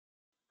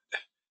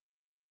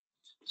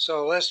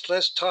So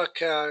let's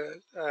talk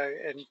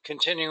and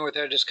continuing with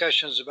our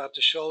discussions about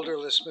the shoulder.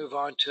 Let's move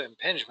on to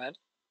impingement.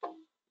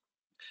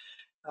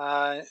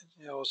 So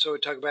we'll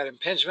talk about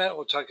impingement.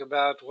 We'll talk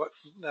about what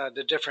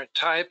the different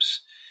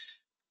types,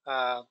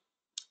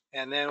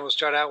 and then we'll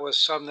start out with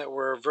some that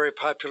were very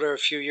popular a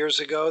few years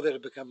ago that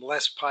have become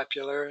less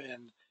popular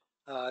in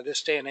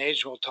this day and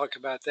age. We'll talk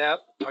about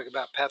that. Talk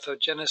about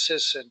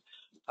pathogenesis and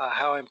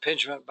how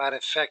impingement might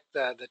affect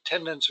the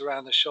tendons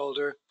around the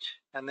shoulder,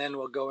 and then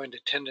we'll go into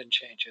tendon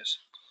changes.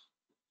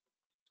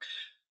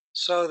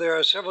 So there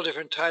are several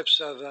different types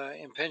of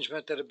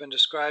impingement that have been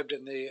described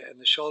in the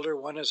shoulder.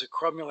 One is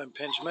acromial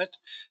impingement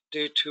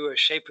due to a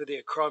shape of the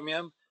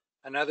acromion.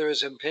 Another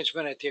is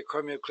impingement at the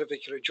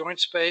acromioclavicular joint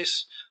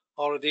space.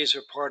 All of these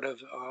are part of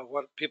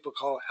what people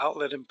call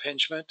outlet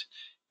impingement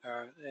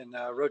and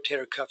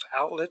rotator cuff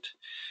outlet.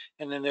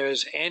 And then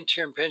there's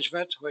anterior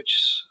impingement,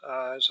 which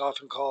is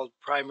often called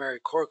primary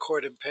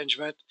coracoid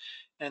impingement.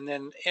 And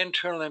then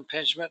internal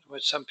impingement,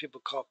 which some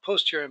people call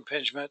posterior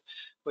impingement,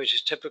 which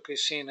is typically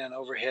seen in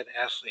overhead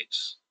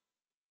athletes.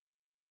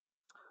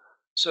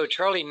 So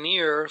Charlie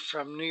Neer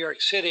from New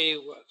York City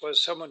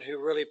was someone who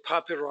really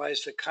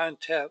popularized the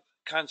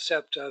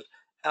concept of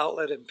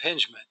outlet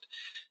impingement.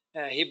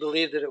 He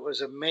believed that it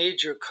was a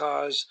major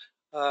cause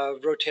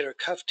of rotator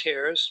cuff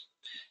tears,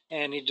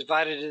 and he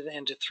divided it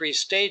into 3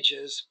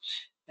 stages.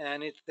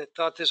 And he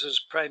thought this was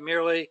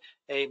primarily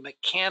a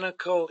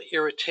mechanical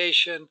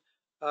irritation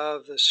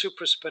of the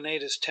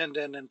supraspinatus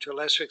tendon and to a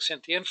lesser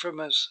extent the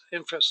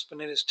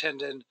infraspinatus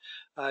tendon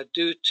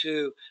due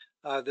to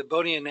the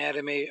bony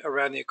anatomy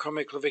around the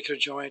acromioclavicular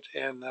joint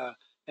and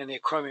the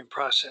acromion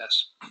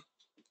process.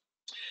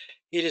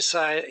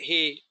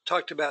 He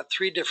talked about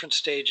 3 different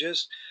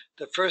stages.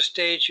 The first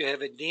stage, you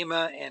have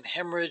edema and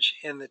hemorrhage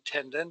in the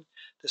tendon.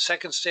 The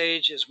second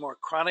stage is more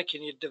chronic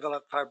and you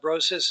develop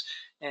fibrosis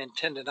and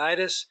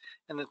tendinitis.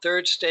 And the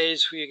third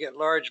stage, where you get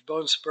large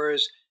bone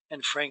spurs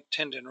and frank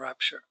tendon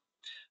rupture.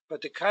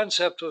 But the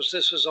concept was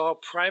this was all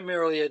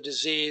primarily a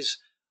disease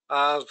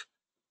of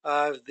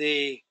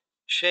the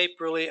shape,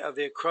 really, of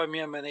the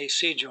acromion and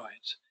AC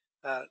joints.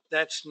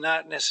 That's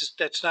not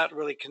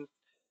really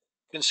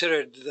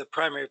considered the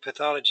primary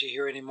pathology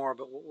here anymore,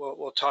 but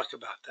we'll talk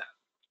about that.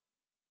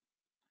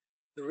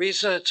 The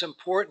reason it's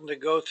important to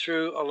go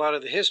through a lot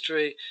of the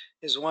history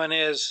is one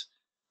is,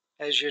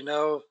 as you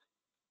know,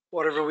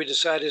 whatever we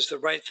decide is the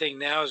right thing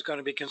now is going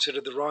to be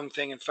considered the wrong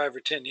thing in 5 or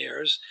 10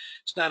 years.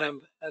 It's not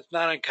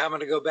uncommon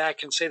to go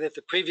back and say that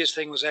the previous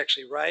thing was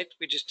actually right.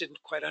 We just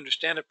didn't quite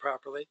understand it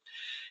properly.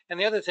 And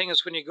the other thing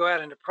is when you go out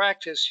into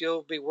practice,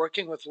 you'll be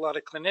working with a lot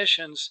of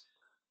clinicians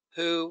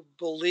who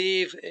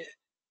believe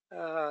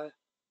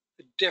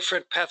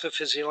different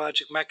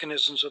pathophysiologic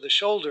mechanisms of the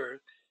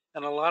shoulder,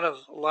 and a lot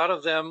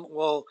of them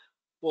will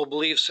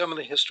believe some of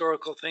the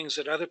historical things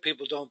that other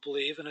people don't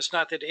believe. And it's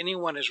not that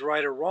anyone is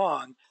right or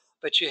wrong,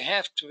 but you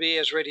have to be,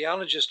 as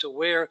radiologists,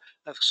 aware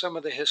of some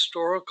of the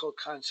historical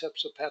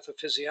concepts of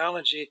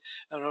pathophysiology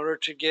in order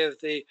to give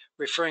the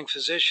referring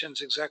physicians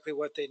exactly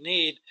what they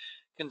need,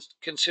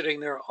 considering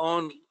their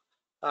own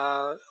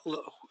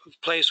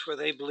place where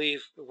they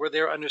believe, where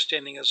their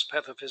understanding of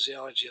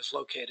pathophysiology is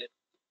located.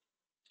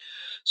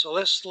 So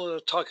let's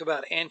talk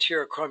about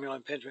anterior acromial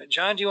impingement.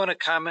 John, do you want to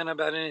comment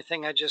about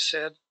anything I just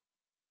said?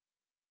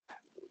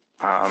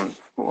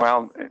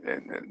 Well,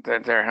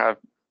 there have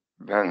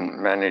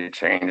been many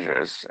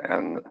changes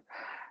and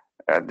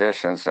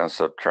additions and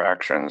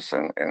subtractions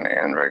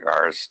in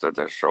regards to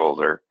the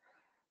shoulder,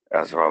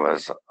 as well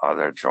as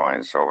other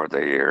joints over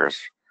the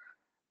years.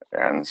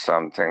 And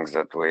some things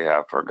that we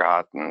have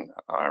forgotten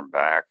are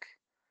back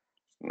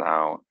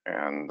now.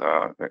 And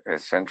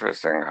it's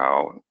interesting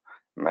how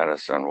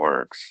medicine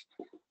works.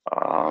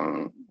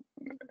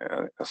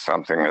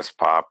 Something is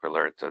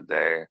popular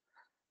today,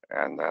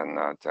 and then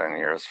 10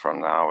 years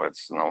from now,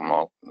 it's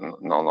no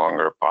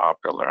longer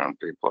popular and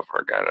people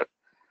forget it.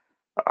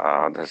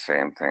 The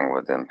same thing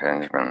with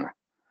impingement.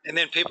 And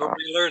then people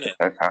relearn it.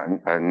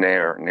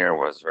 Near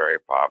was very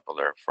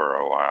popular for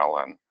a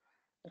while,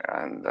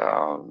 and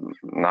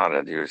not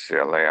at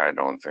UCLA, I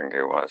don't think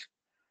it was,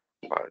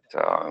 but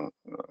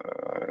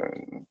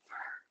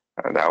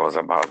that was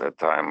about the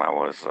time I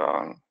was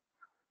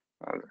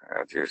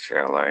at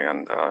UCLA,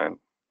 and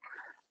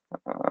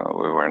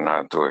we were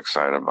not too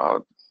excited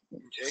about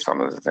some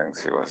of the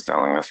things he was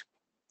telling us.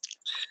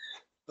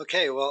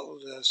 Okay, well,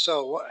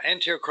 so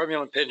anterior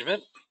acromial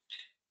impingement,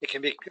 it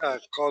can be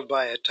caused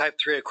by a type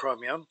 3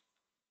 acromion.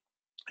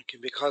 It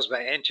can be caused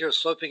by anterior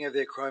sloping of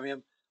the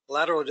acromion,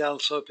 lateral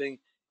downsloping,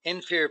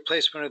 inferior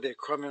placement of the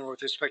acromion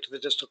with respect to the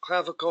distal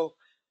clavicle,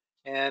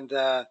 and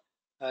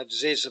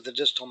disease of the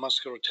distal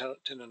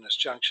musculotendinous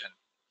junction.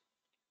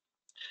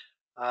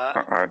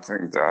 I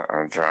think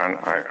that, John,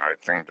 I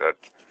think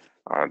that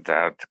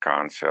that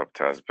concept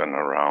has been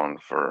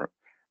around for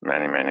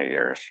many, many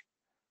years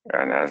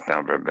and has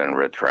never been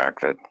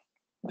retracted.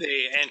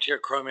 The anterior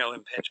acromial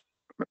impingement.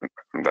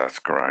 That's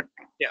correct.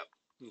 Yeah.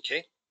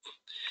 Okay.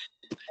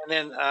 And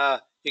then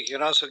you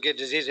can also get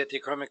disease at the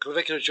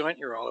acromioclavicular joint.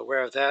 You're all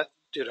aware of that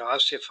due to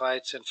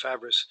osteophytes and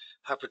fibrous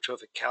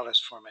hypertrophic callus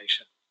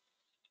formation.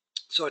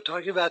 So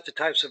talking about the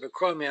types of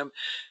acromion,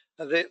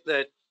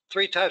 the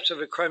three types of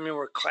acromion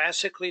were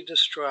classically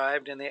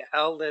described in the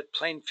outlet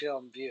plain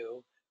film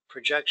view,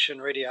 projection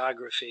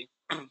radiography,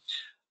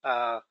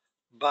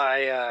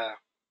 by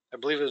I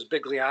believe it was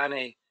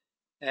Bigliani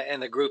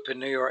and the group in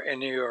New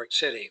York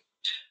City.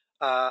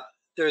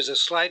 There's a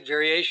slight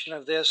variation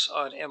of this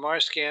on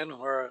MR scan,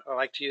 where I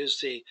like to use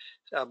the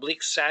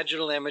oblique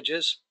sagittal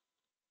images,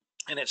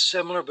 and it's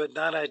similar but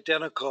not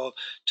identical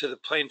to the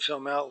plain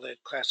film outlet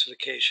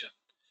classification.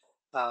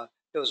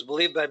 It was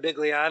believed by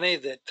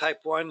Bigliani that type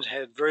 1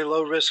 had very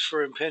low risk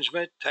for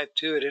impingement, type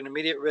 2 had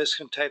intermediate risk,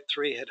 and type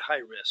 3 had high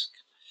risk.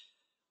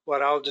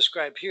 What I'll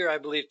describe here, I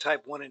believe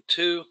type 1 and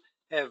 2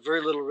 have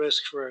very little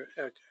risk for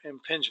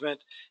impingement,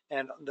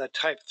 and the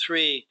type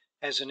 3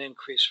 has an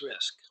increased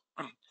risk.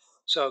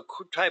 So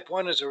type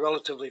 1 is a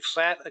relatively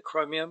flat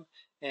acromion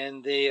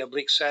in the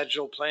oblique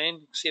sagittal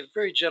plane. You see a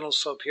very gentle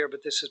slope here,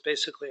 but this is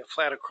basically a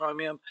flat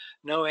acromion,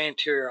 no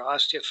anterior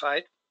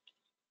osteophyte.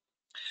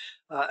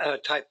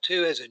 Type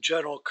 2 has a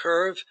general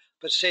curve,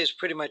 but stays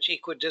pretty much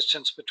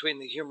equidistant between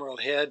the humeral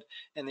head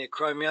and the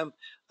acromion.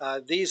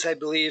 These, I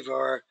believe,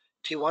 are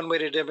T1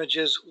 weighted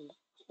images.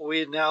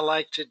 We now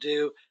like to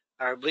do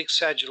our oblique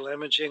sagittal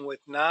imaging with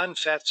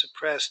non-fat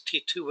suppressed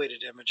T2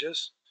 weighted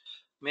images.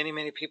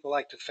 Many people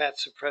like to fat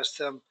suppress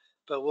them,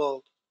 but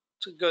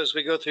as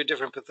we go through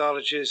different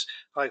pathologies,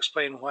 I'll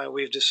explain why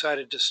we've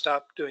decided to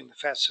stop doing the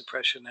fat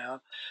suppression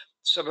now.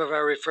 Some of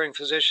our referring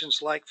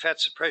physicians like fat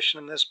suppression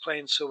in this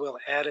plane, so we'll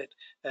add it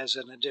as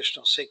an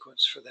additional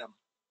sequence for them.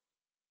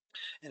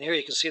 And here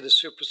you can see the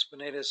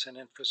supraspinatus and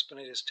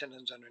infraspinatus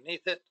tendons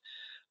underneath it.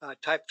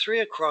 Type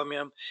 3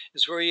 acromion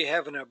is where you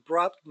have an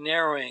abrupt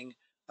narrowing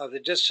of the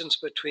distance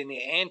between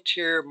the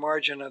anterior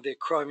margin of the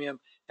acromion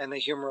and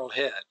the humeral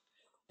head.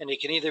 And it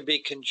can either be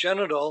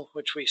congenital,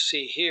 which we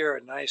see here,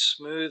 a nice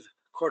smooth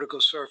cortical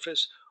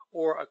surface,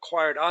 or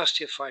acquired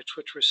osteophytes,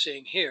 which we're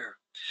seeing here.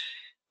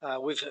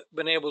 We've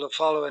been able to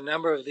follow a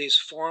number of these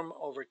form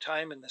over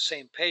time in the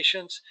same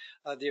patients.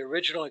 The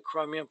original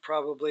acromion,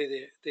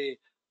 probably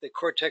the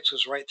cortex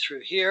was right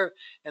through here,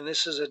 and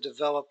this is a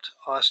developed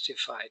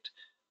osteophyte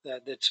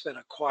that's been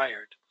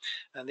acquired.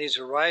 And these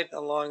are right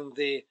along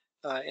the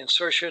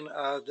insertion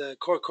of the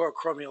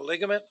coracoacromial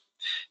ligament.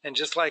 And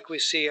just like we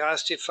see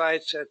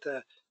osteophytes at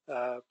the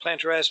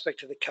plantar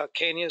aspect of the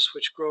calcaneus,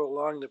 which grow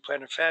along the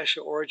plantar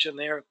fascia origin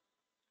there,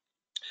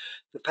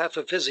 the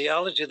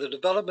pathophysiology, the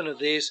development of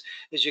these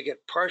is you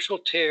get partial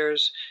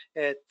tears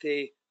at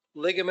the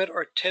ligament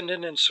or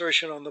tendon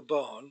insertion on the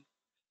bone.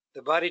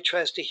 The body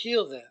tries to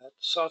heal that.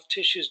 Soft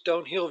tissues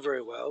don't heal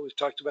very well. We've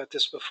talked about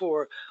this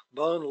before.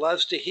 Bone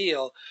loves to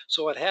heal.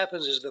 So what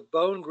happens is the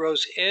bone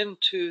grows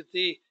into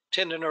the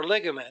tendon or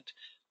ligament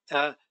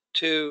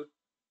to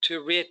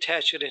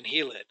reattach it and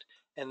heal it.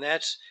 And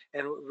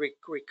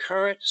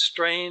recurrent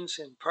strains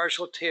and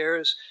partial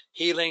tears,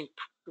 healing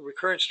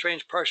recurrent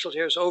strange partial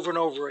tears over and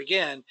over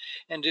again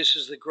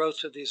induces the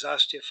growth of these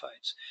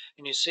osteophytes.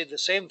 And you see the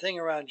same thing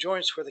around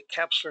joints where the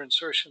capsular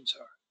insertions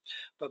are.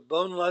 But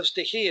bone loves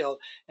to heal,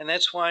 and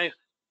that's why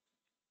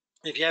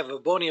if you have a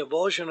bony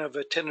avulsion of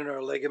a tendon or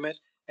a ligament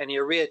and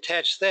you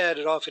reattach that,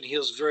 it often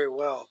heals very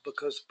well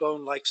because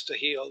bone likes to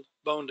heal.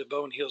 Bone to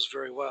bone heals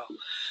very well.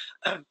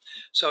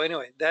 So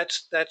anyway,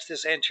 that's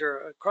this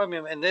anterior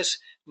acromion, and this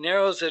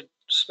narrows the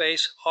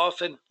space,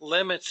 often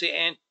limits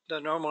the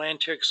normal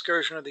anterior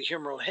excursion of the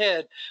humeral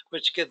head,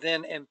 which could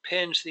then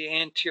impinge the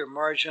anterior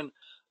margin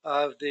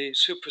of the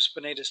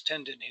supraspinatus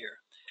tendon here.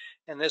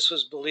 And this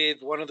was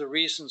believed one of the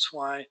reasons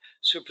why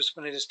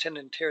supraspinatus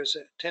tendon tears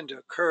tend to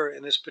occur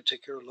in this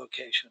particular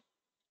location.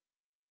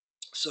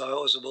 So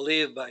it was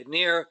believed by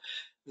Neer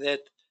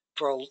that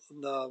for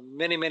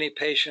many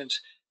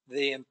patients,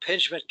 the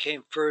impingement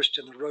came first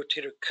and the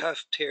rotator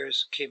cuff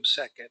tears came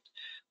second.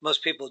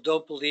 Most people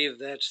don't believe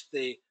that's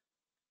the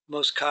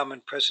most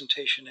common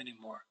presentation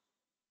anymore.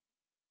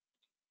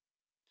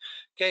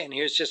 Okay, and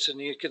here's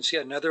you can see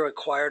another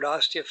acquired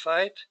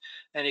osteophyte,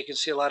 and you can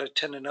see a lot of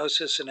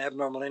tendinosis and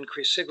abnormal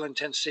increased signal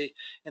intensity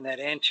in that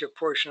anterior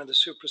portion of the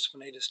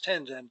supraspinatus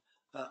tendon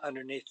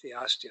underneath the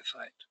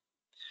osteophyte.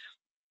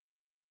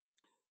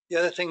 The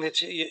other thing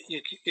that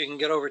you can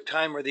get over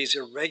time are these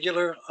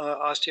irregular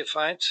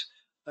osteophytes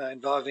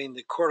involving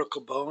the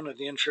cortical bone of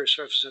the inferior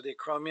surface of the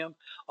acromion,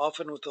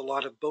 often with a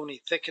lot of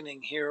bony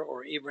thickening here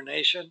or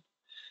eburnation.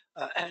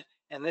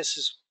 And this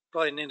is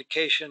probably an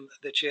indication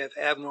that you have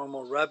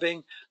abnormal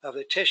rubbing of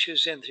the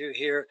tissues in through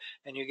here,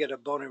 and you get a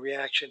bony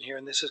reaction here.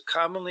 And this is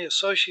commonly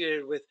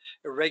associated with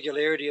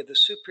irregularity of the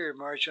superior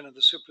margin of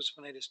the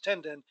supraspinatus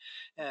tendon,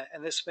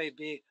 and this may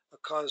be a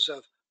cause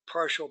of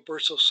partial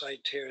bursal side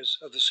tears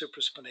of the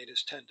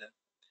supraspinatus tendon.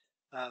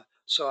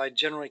 So I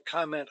generally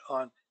comment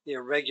on the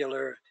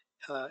irregular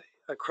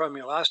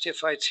acromial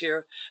osteophytes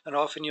here, and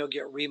often you'll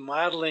get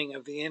remodeling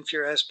of the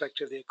inferior aspect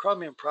of the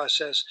acromion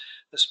process,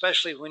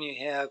 especially when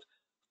you have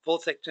full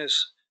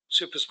thickness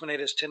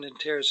supraspinatus tendon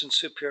tears and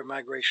superior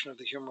migration of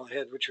the humeral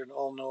head, which are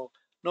all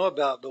know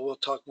about, but we'll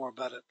talk more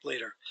about it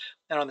later.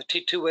 And on the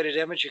T2 weighted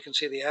image, you can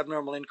see the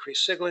abnormal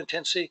increased signal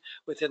intensity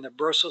within the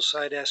bursal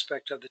side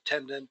aspect of the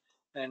tendon,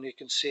 and you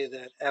can see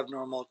that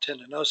abnormal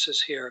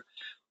tendinosis here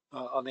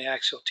on the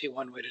axial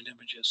T1 weighted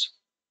images.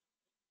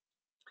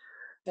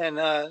 And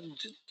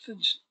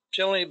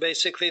generally,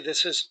 basically,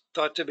 this is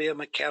thought to be a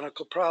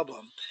mechanical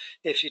problem.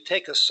 If you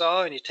take a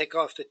saw and you take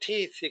off the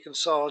teeth, you can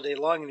saw all day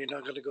long and you're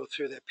not going to go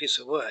through that piece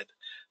of wood.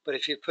 But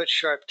if you put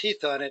sharp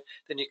teeth on it,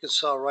 then you can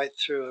saw right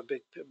through a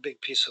big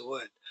piece of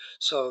wood.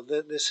 So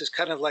this is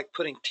kind of like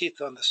putting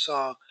teeth on the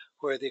saw,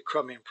 where the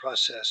acromion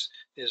process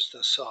is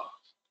the saw.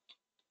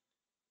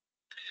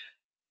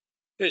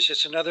 Here's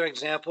just another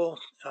example.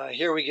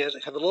 Here we have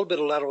a little bit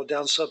of lateral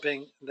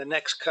downsloping. The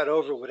next cut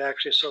over would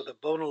actually show the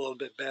bone a little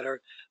bit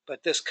better,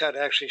 but this cut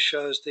actually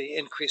shows the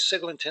increased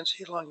signal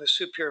intensity along the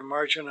superior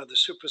margin of the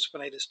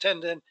supraspinatus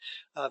tendon.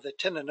 The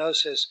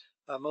tendinosis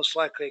most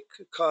likely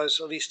caused,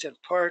 at least in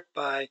part,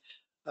 by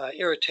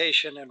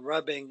irritation and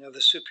rubbing of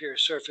the superior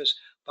surface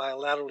by a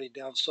laterally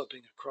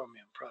downsloping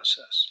acromion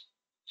process.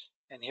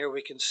 And here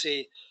we can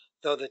see,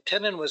 though the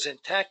tendon was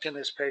intact in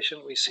this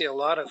patient, we see a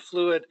lot of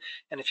fluid.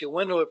 And if you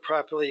window it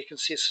properly, you can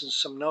see some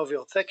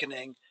synovial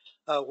thickening,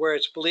 where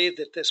it's believed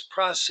that this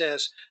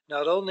process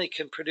not only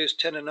can produce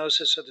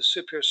tendinosis of the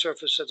superior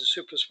surface of the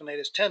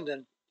supraspinatus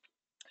tendon,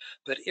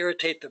 but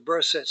irritate the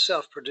bursa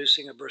itself,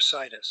 producing a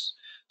bursitis,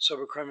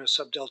 subacromial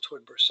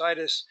subdeltoid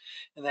bursitis.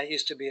 And that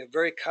used to be a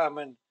very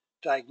common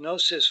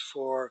diagnosis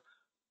for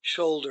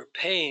shoulder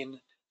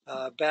pain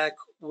back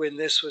when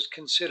this was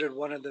considered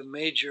one of the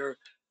major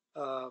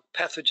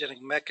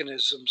pathogenic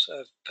mechanisms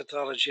of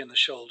pathology in the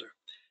shoulder.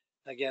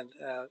 Again,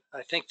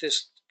 I think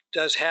this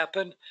does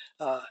happen,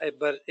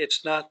 but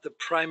it's not the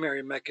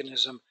primary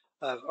mechanism,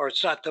 or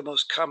it's not the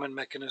most common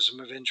mechanism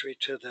of injury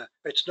to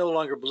it's no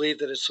longer believed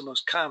that it's the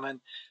most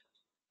common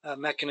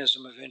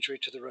mechanism of injury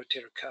to the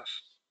rotator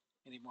cuff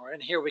anymore.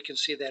 And here we can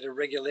see that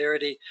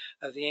irregularity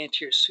of the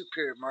anterior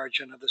superior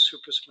margin of the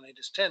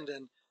supraspinatus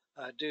tendon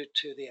due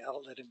to the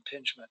outlet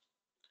impingement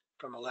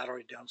from a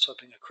laterally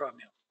downsloping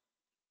acromion.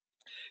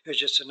 Here's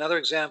just another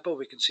example.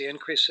 We can see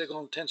increased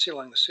signal intensity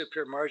along the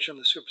superior margin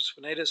of the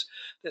supraspinatus.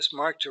 This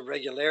marked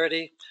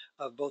irregularity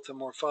of both the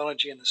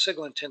morphology and the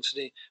signal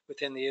intensity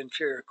within the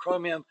inferior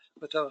acromion,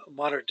 with a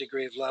moderate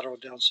degree of lateral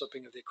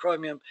downsloping of the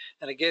acromion.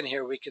 And again,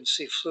 here we can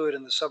see fluid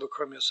in the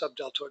subacromial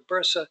subdeltoid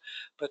bursa,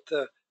 but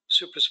the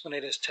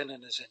supraspinatus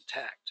tendon is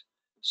intact.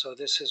 So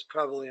this is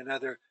probably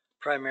another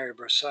primary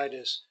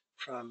bursitis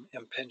from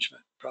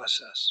impingement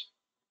process.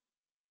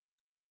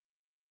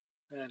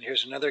 And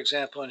here's another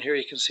example, and here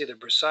you can see the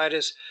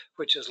bursitis,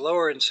 which is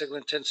lower in signal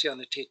intensity on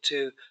the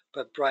T2,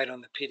 but bright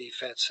on the PD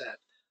fat set.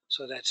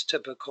 So that's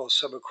typical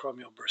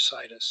subacromial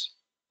bursitis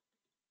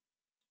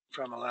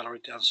from a laterally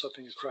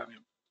downsloping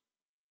acromion.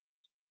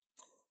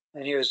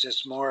 And here's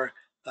just more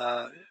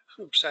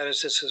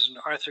bursitis. This is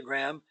an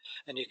arthrogram,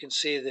 and you can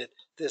see that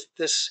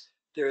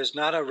there is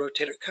not a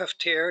rotator cuff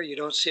tear. You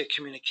don't see a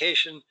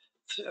communication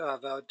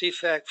of a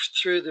defect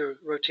through the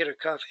rotator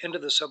cuff into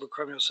the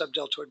subacromial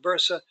subdeltoid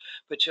bursa,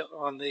 but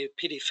on the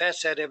PD fat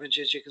sat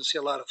images, you can see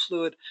a lot of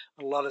fluid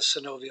and a lot of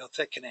synovial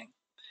thickening.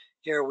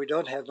 Here we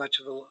don't have much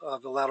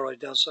of a laterally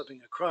downsloping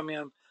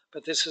acromion,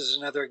 but this is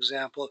another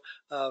example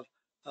of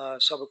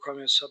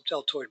subacromial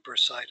subdeltoid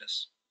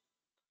bursitis.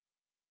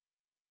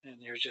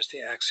 And here's just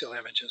the axial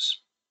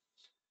images.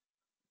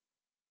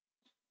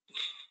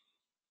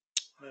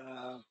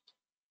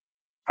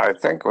 I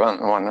think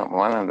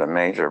one of the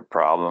major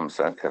problems,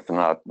 if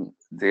not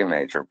the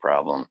major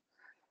problem,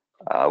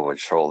 with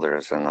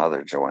shoulders and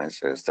other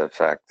joints is the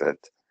fact that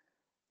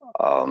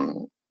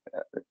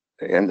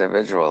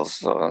individuals,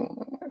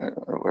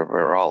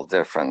 we're all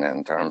different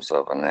in terms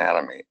of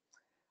anatomy,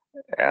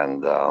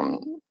 and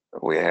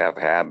we have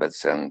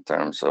habits in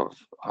terms of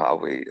how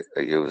we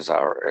use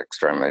our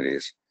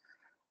extremities,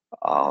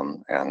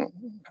 and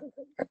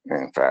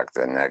in fact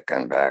the neck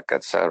and back,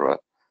 etc.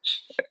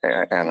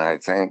 And I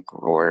think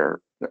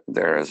where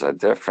there is a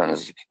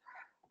difference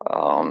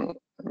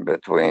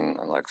between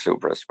like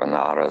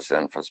supraspinatus,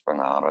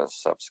 infraspinatus,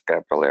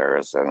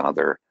 subscapularis, and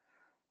other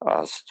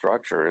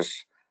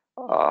structures,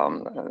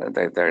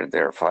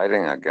 they're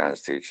fighting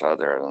against each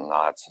other and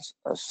not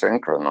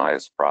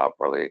synchronized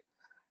properly.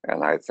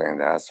 And I think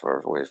that's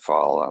where we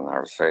fall on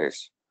our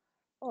face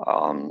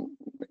in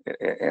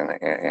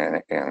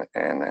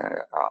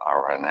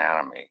our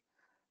anatomy.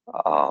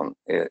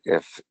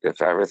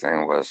 If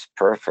everything was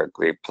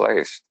perfectly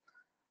placed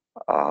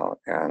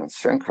and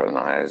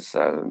synchronized,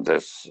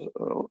 this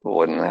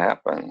wouldn't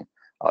happen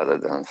other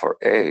than for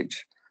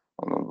age.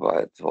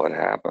 But what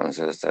happens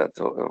is that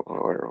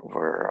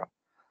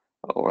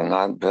we're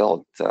not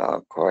built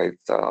quite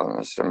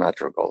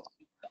symmetrical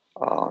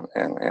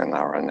in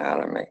our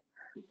anatomy,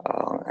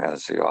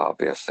 as you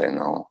obviously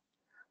know.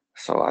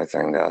 So I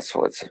think that's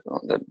what's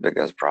the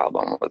biggest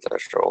problem with the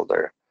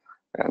shoulder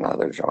and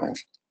other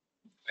joints.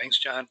 Thanks,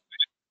 John.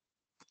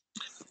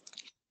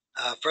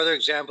 Further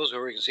examples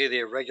where we can see the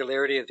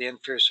irregularity of the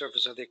inferior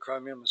surface of the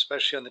acromion,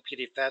 especially on the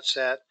PD fat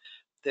set.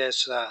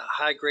 This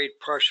high-grade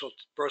partial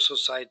bursal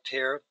side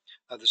tear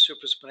of the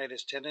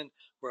supraspinatus tendon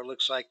where it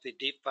looks like the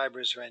deep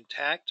fibers are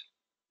intact.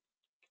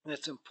 And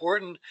it's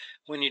important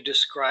when you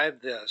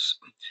describe this.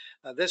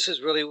 This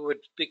is really would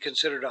be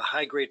considered a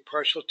high-grade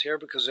partial tear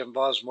because it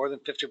involves more than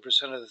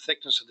 50% of the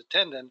thickness of the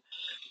tendon.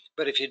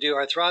 But if you do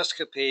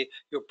arthroscopy,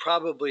 you'll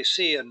probably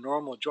see a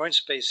normal joint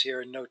space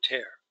here and no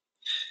tear.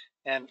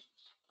 And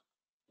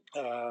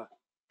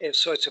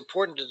so it's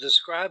important to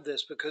describe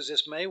this because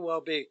this may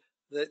well be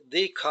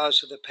the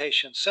cause of the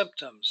patient's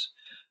symptoms.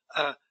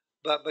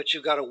 But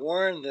you've got to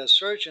warn the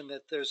surgeon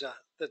that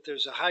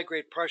there's a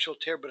high-grade partial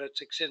tear, but it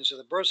extends to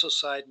the bursal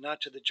side,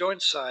 not to the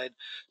joint side.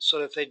 So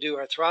if they do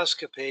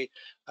arthroscopy,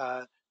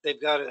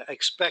 they've got to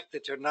expect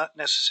that they're not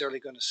necessarily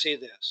going to see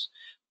this.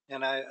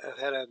 And I've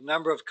had a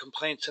number of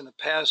complaints in the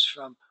past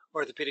from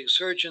orthopedic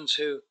surgeons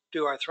who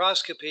do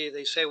arthroscopy.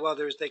 They say, well,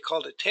 they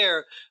called it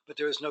tear, but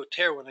there was no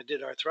tear when I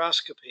did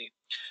arthroscopy.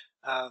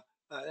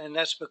 And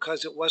that's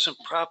because it wasn't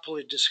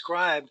properly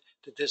described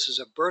that this is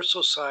a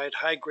bursal side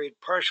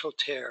high-grade partial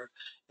tear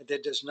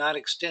that does not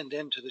extend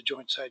into the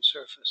joint side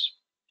surface.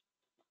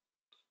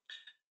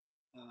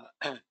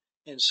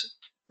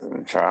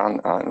 John,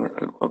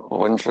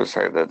 wouldn't you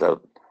say that the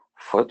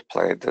foot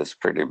plate is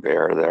pretty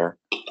bare there?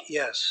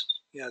 Yes,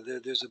 yeah,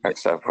 there's a bit.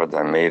 Except for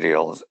the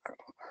medial.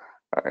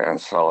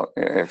 And so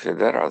if you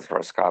did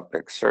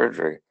arthroscopic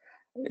surgery,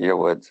 you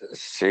would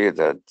see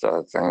that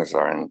things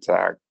are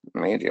intact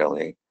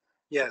medially.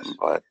 Yes.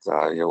 But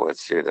you would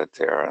see the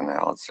tear on the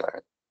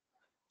outside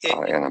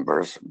in the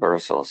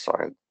bursal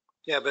side.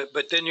 Yeah,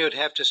 but then you'd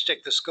have to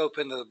stick the scope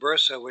into the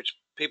bursa, which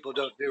people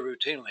don't do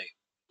routinely.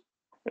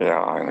 Yeah,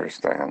 I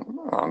understand.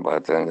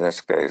 But in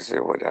this case,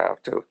 you would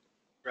have to.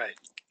 Right.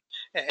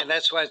 And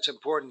that's why it's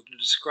important to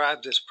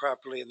describe this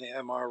properly in the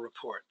MR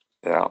report.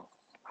 Yeah.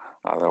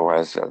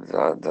 Otherwise,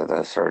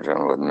 the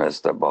surgeon would miss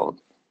the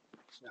boat.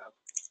 Yeah.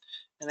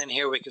 And then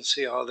here we can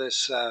see all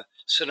this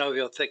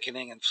synovial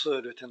thickening and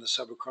fluid within the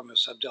subacromial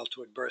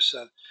subdeltoid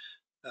bursa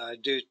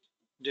due,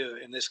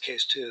 in this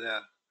case, to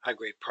the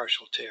high-grade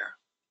partial tear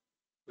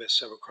with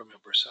subacromial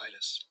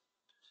bursitis.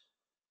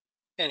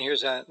 And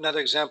here's another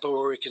example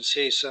where we can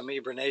see some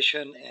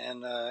eburnation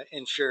and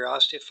inferior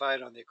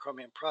osteophyte on the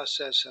acromion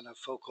process and a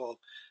focal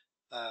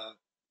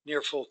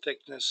near full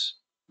thickness,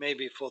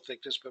 maybe full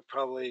thickness, but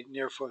probably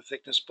near full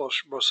thickness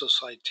bursal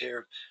side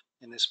tear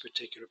in this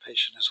particular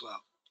patient as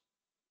well.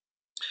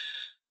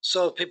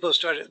 So people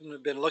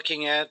have been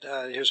looking at,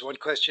 here's one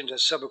question,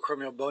 does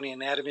subacromial bony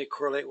anatomy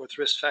correlate with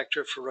risk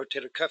factor for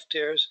rotator cuff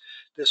tears?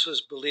 This was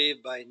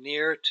believed by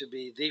Neer to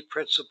be the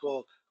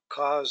principal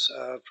cause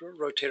of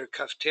rotator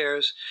cuff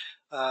tears.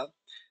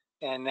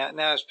 And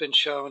now it's been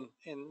shown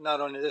in not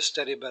only this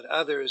study but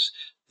others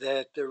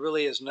that there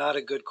really is not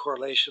a good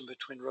correlation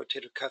between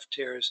rotator cuff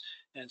tears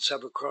and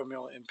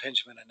subacromial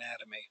impingement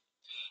anatomy.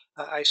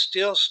 I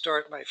still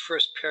start my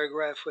first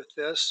paragraph with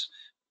this,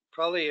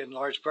 probably in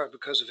large part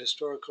because of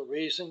historical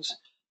reasons,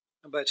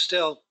 but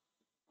still,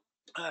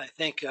 I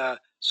think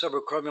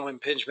subacromial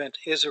impingement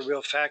is a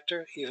real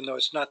factor, even though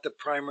it's not the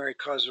primary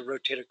cause of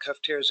rotator cuff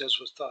tears as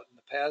was thought in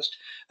the past.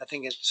 I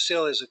think it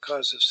still is a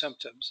cause of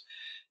symptoms.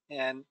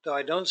 And though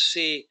I don't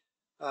see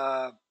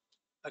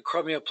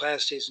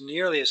acromioplasties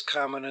nearly as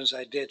common as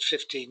I did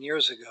 15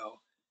 years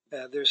ago,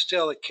 there's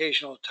still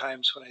occasional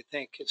times when I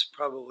think it's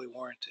probably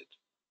warranted.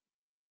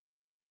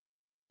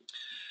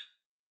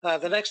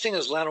 The next thing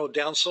is lateral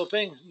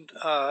downsloping.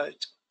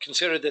 It's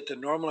considered that the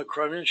normal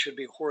acromion should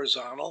be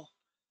horizontal,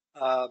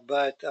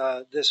 but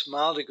this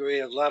mild degree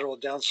of lateral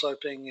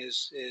downsloping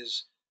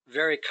is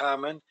very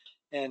common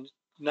and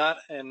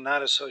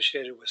not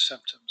associated with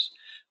symptoms.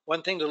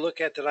 One thing to look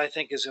at that I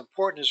think is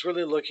important is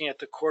really looking at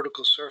the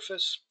cortical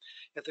surface.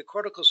 If the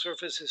cortical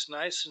surface is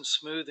nice and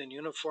smooth and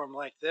uniform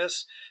like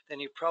this,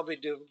 then you probably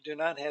do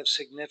not have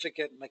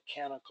significant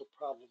mechanical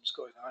problems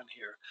going on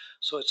here.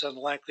 So it's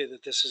unlikely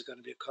that this is going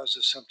to be a cause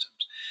of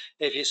symptoms.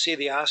 If you see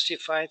the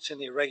osteophytes and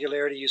the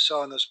irregularity you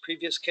saw in those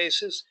previous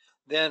cases,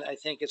 then I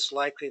think it's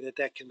likely that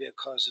that can be a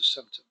cause of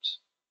symptoms.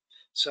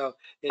 So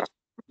it's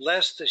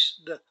less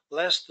the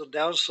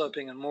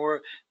downsloping and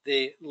more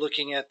the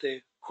looking at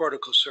the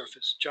cortical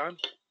surface. John?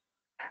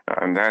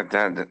 And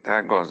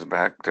that goes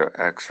back to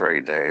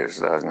X-ray days,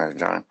 doesn't it,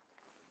 John?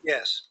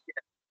 Yes.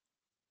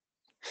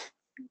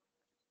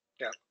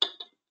 Yeah.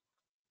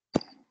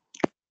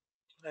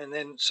 And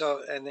then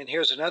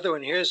here's another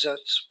one. Here's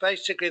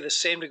basically the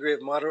same degree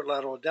of moderate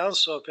lateral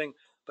downsloping,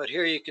 but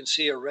here you can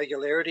see a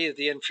regularity of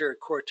the inferior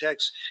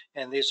cortex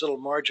and these little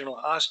marginal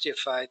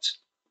osteophytes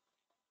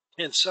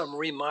and some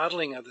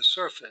remodeling of the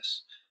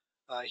surface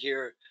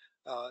here.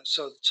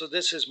 So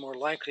this is more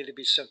likely to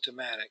be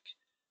symptomatic,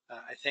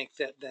 I think,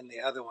 than the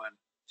other one.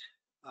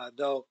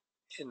 Though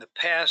in the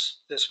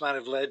past, this might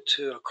have led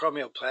to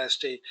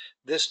acromioplasty.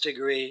 This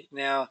degree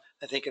now,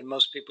 I think in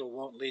most people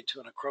won't lead to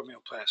an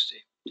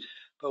acromioplasty.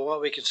 But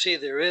what we can see,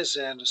 there is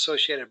an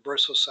associated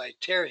bursal side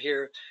tear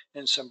here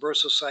and some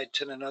bursal side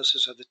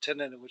tendinosis of the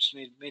tendon, which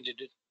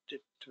needed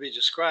to be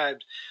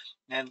described.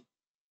 And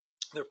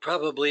there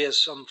probably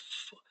is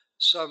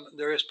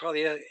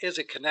is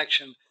a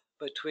connection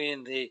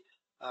between the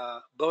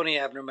bony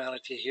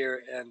abnormality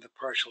here and the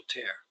partial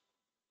tear.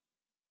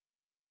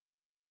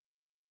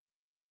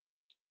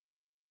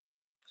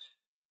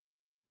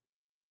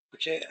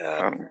 Okay.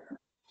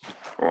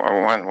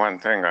 One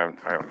thing I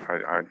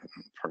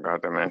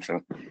forgot to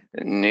mention.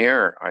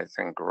 Near, I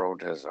think,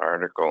 wrote his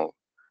article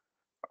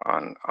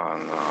on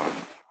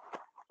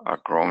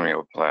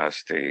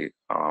acromioplasty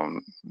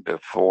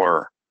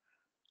before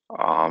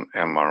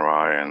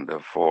MRI and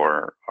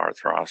before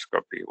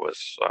arthroscopy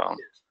was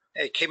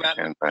it came out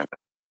invented.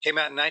 Came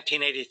out in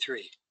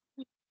 1983.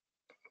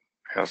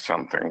 Yeah,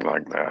 something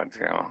like that.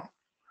 Yeah.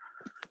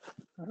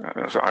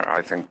 So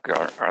I think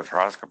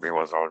arthroscopy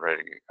was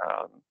already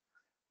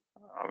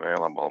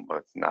available,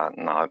 but not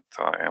MR.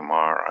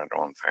 I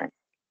don't think.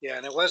 Yeah,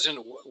 and it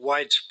wasn't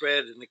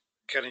widespread in the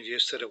kind of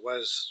use that it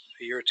was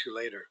a year or two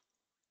later.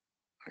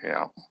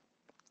 Yeah.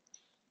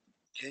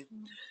 Okay.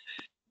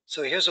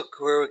 So here's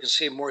where we can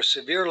see more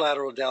severe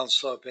lateral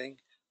downsloping,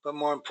 but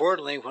more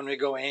importantly, when we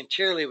go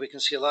anteriorly, we can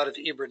see a lot of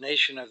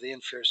eburnation of the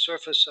inferior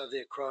surface of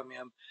the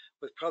acromion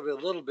with probably a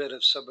little bit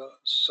of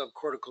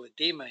subcortical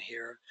edema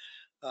here.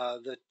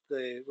 The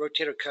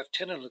rotator cuff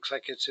tendon looks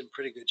like it's in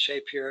pretty good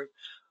shape here.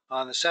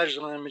 On the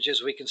sagittal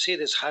images, we can see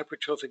this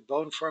hypertrophic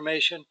bone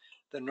formation.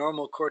 The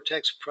normal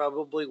cortex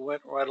probably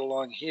went right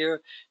along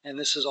here, and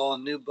this is all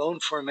new bone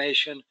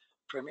formation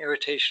from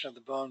irritation of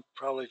the bone,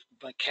 probably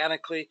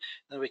mechanically.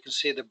 And we can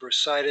see the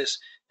bursitis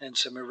and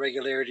some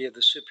irregularity of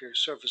the superior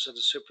surface of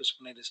the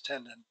supraspinatus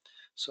tendon.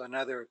 So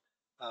another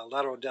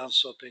lateral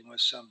downsloping with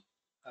some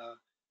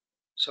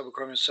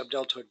subacromial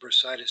subdeltoid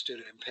bursitis due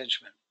to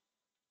impingement.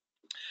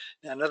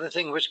 Now, another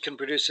thing which can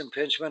produce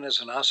impingement is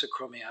an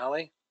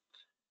osteochromiale.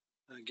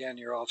 Again,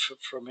 you're all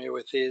familiar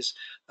with these.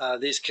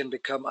 These can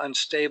become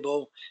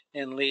unstable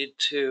and lead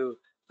to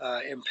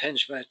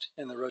impingement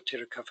in the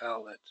rotator cuff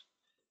outlet.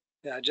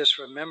 Now, just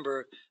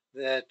remember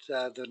that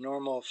the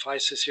normal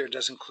physis here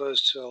doesn't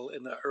close till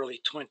in the early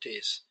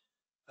 20s.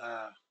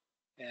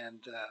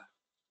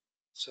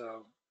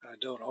 So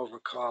don't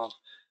overcall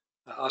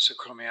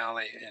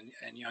osteochromiale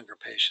in younger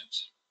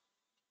patients.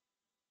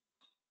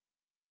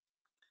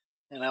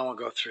 And I won't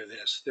go through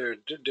this. There are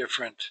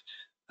different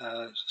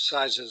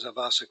sizes of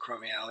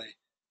osteochromiale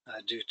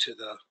due to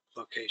the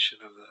location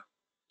of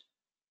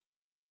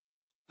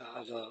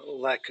the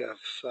lack of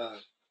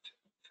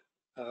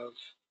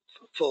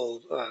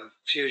full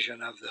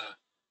fusion of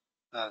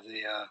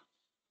the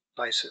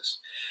physis.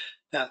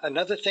 Now,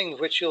 another thing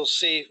which you'll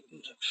see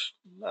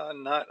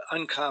not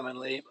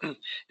uncommonly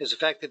is the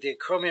fact that the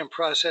acromion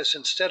process,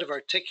 instead of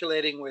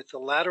articulating with the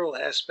lateral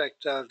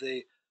aspect of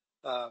the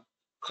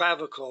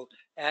clavicle,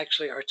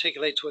 actually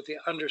articulates with the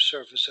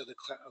undersurface of the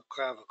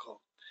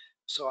clavicle.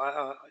 So,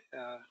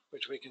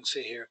 which we can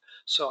see here.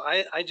 So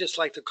I just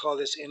like to call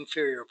this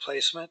inferior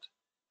placement.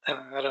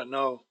 I don't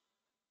know.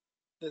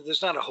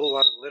 There's not a whole lot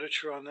of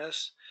literature on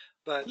this,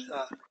 but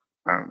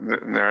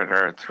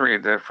there are three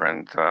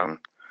different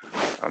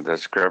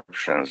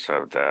descriptions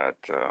of that.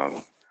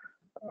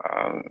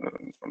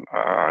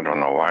 I don't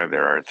know why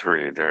there are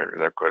three.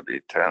 There could be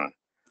 10,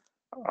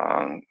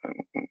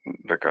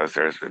 because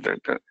there's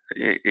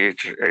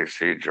each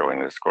AC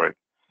joint is quite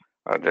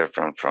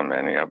different from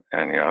any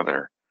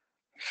other.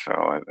 So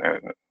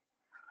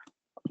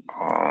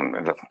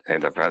it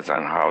depends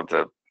on how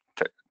the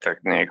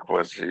technique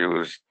was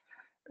used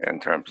in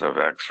terms of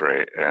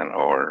X-ray and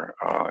or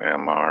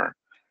MR,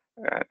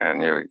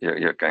 and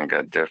you can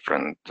get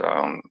different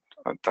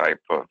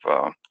type of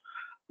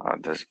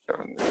this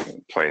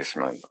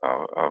placement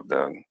of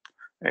the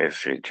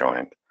AC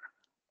joint,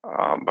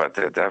 but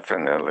it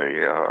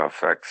definitely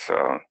affects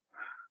the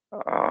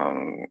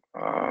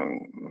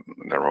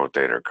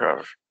rotator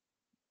cuff.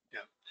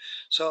 Yeah.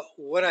 So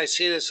what I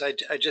see is I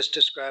just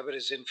describe it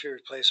as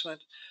inferior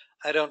placement.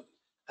 I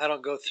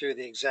don't go through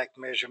the exact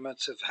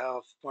measurements of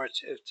how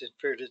much it's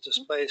inferior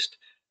displaced.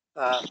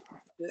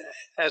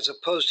 As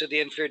opposed to the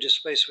inferior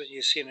displacement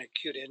you see in an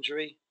acute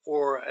injury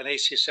or an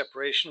AC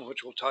separation,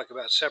 which we'll talk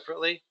about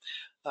separately.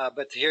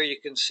 But here you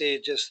can see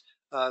just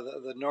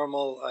the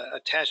normal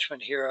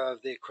attachment here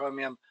of the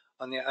acromion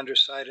on the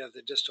underside of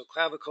the distal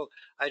clavicle.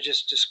 I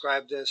just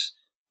described this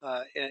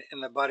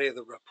in the body of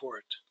the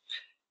report.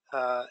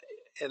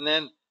 And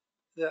then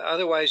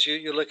otherwise,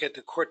 you look at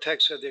the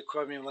cortex of the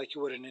acromion like you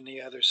would in any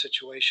other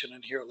situation,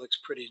 and here it looks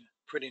pretty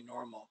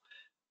normal.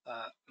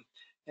 I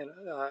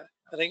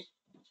think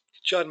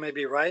John may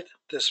be right.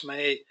 This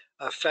may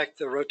affect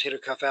the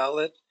rotator cuff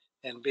outlet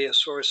and be a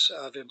source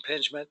of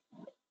impingement,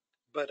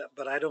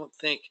 but I don't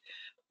think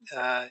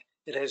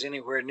it has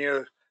anywhere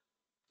near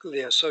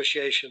the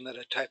association that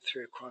a type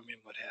 3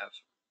 acromion would have.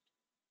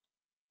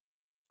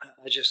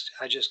 I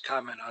just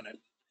comment on it.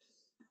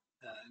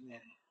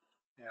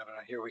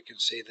 Here we can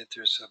see that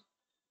there's some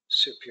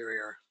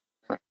superior.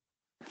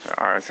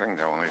 I think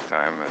the only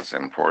time it's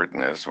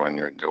important is when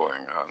you're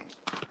doing a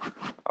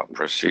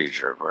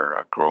procedure where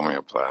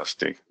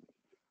acromioplasty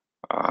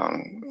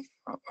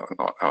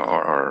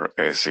or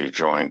AC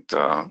joint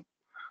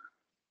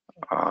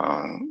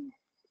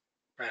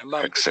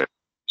Right,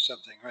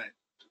 something, right?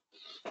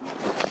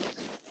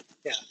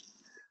 Yeah.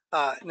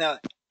 Now,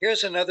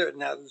 here's another.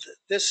 Now,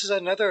 this is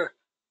another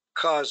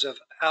cause of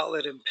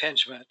outlet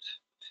impingement,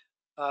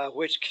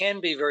 which can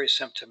be very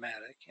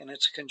symptomatic, and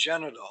it's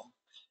congenital.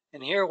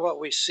 And here, what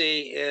we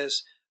see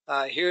is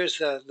here's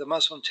the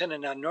muscle and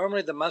tendon. Now,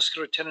 normally the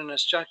muscular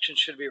tendinous junction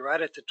should be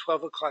right at the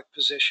 12 o'clock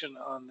position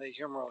on the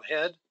humeral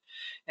head.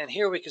 And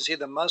here we can see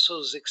the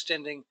muscles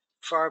extending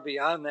far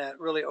beyond that,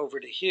 really over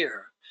to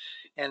here.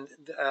 And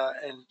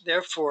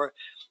therefore,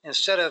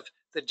 instead of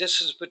the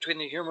distance between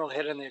the humeral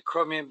head and the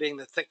acromion being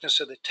the thickness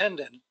of the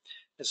tendon,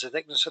 it's the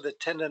thickness of the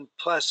tendon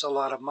plus a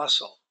lot of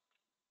muscle.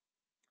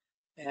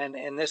 And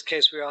in this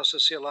case, we also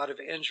see a lot of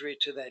injury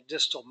to that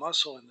distal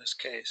muscle in this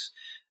case.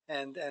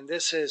 And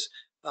this is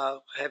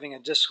having a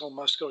distal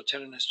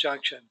musculotendinous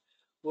junction.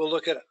 We'll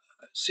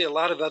see a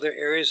lot of other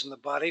areas in the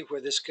body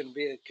where this can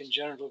be a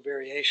congenital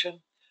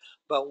variation.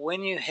 But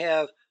when you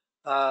have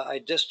a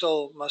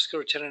distal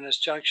musculotendinous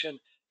junction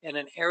in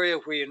an area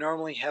where you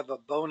normally have a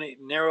bony,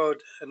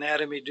 narrowed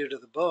anatomy due to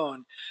the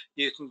bone,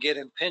 you can get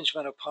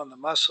impingement upon the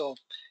muscle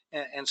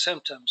and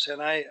symptoms. And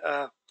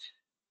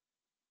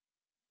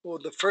well,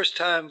 the first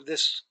time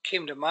this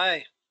came to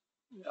my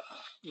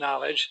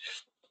knowledge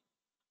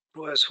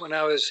was when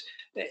I was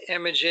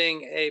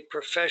imaging a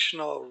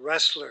professional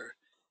wrestler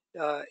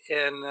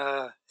and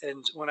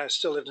when I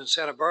still lived in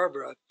Santa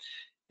Barbara.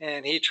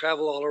 And he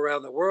traveled all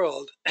around the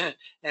world,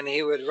 and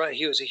he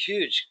was a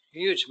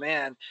huge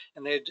man,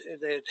 and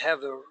they'd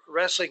have the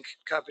wrestling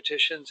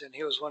competitions, and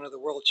he was one of the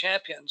world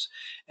champions,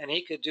 and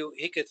he could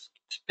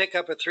pick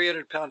up a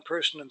 300-pound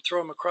person and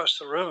throw him across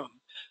the room,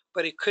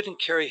 but he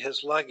couldn't carry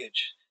his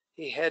luggage.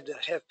 He had to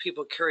have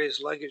people carry his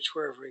luggage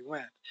wherever he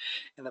went.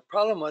 And the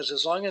problem was,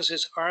 as long as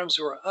his arms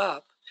were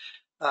up,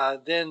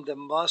 then the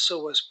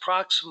muscle was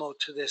proximal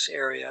to this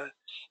area,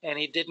 and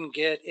he didn't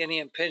get any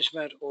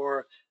impingement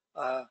or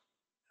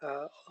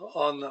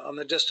on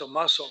the distal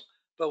muscle.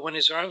 But when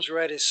his arms were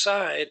at his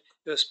side,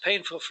 it was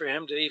painful for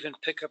him to even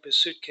pick up his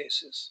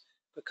suitcases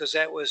because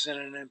that was in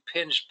an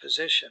impinged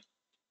position.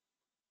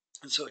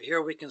 And so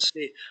here we can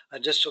see a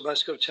distal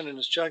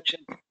musculotendinous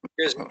junction.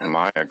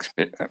 My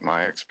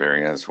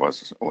experience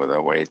was with a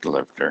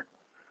weightlifter.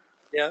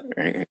 Yeah.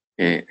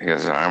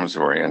 His arms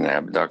were in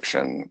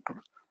abduction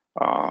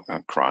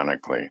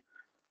chronically,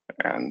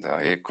 and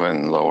he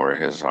couldn't lower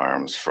his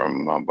arms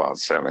from about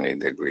 70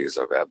 degrees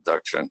of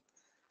abduction.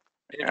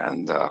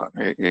 And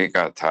he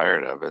got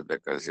tired of it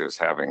because he was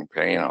having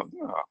pain all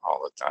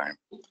the time.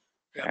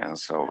 Yeah. And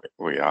so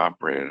we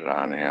operated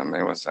on him.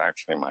 It was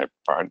actually my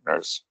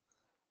partner's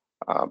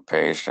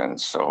patient,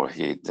 so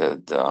he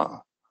did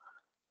the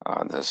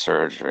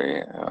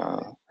surgery,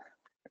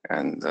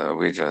 and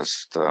we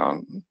just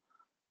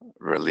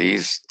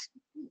released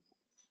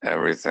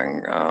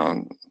everything.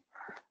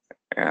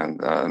 And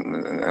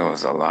there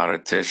was a lot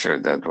of tissue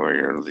that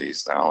were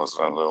released. I was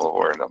a little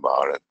worried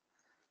about it.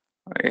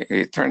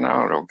 He turned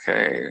out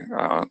okay,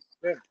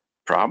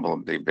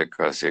 probably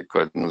because he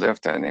couldn't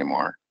lift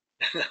anymore.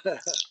 Okay.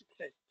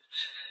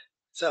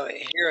 So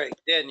here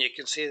again, you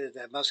can see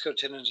that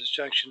musculotendinous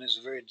junction is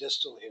very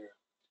distal here.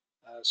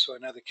 So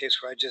another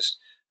case where I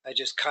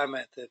just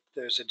comment that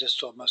there's a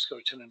distal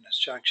musculotendinous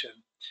junction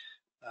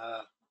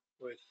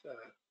with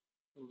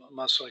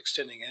muscle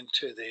extending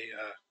into the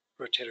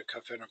rotator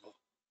cuff interval,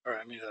 or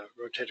I mean the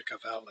rotator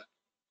cuff outlet.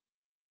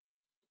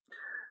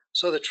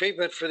 So the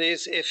treatment for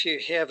these, if you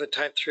have a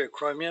type 3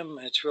 acromion,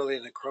 it's really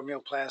an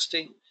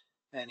acromioplasty.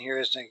 And here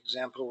is an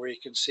example where you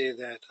can see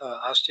that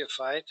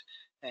osteophyte,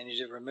 and you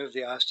just remove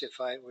the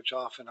osteophyte, which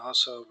often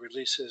also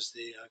releases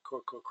the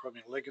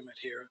coracoacromial ligament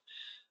here.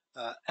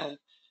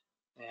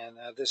 And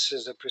this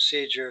is a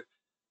procedure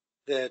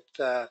that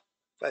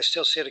I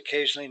still see it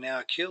occasionally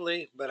now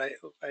acutely, but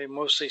I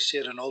mostly see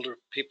it in older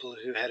people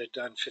who had it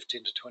done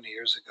 15 to 20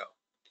 years ago.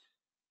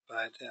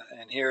 But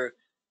and here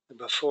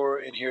before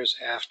and here's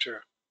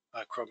after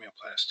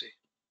acromioplasty.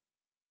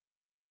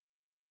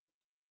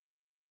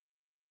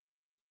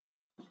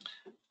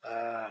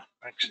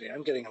 Actually,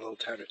 I'm getting a little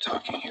tired of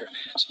talking here.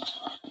 So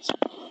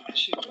I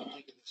should go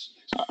think of this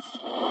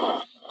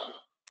next.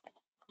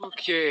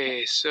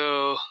 Okay,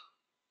 so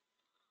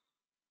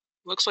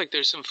looks like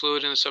there's some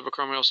fluid in the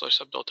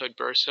subacromial/subdeltoid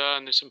bursa,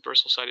 and there's some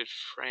bursal-sided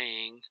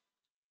fraying.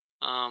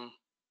 Let's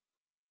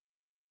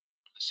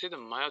say the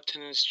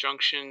myotendinous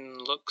junction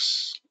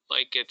looks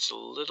like it's a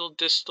little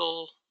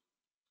distal,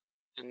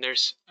 and I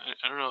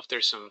don't know if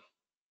there's some,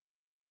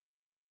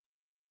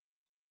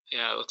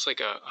 yeah, it looks like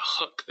a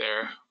hook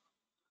there,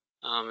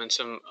 and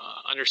some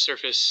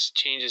undersurface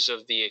changes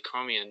of the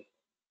acromion.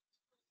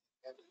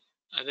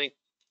 I think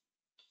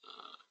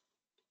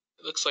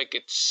it looks like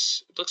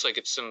it's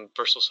some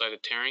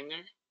bursal-sided tearing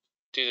there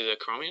due to the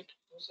acromion.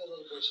 What's that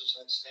little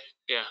bursal-sided stain?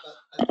 Yeah.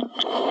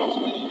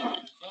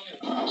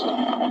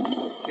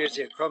 Here's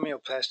the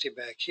acromioplasty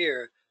back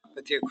here,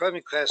 but the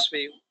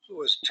acromioplasty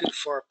was too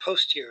far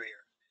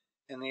posterior,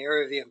 and the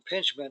area of the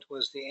impingement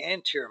was the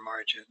anterior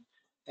margin,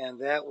 and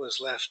that was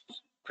left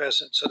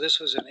present. So this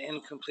was an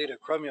incomplete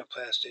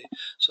acromioplasty,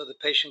 so the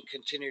patient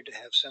continued to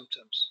have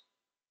symptoms.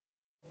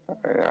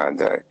 Yeah,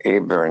 the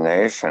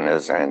eburnation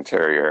is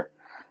anterior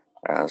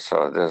And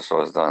so this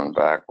was done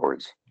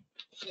backwards,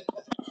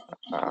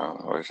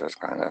 which is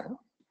kind of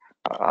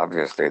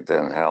obviously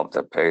didn't help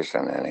the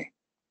patient any.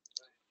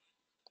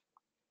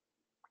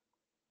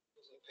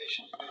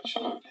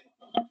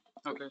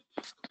 Okay.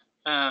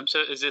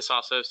 So is this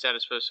also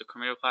status post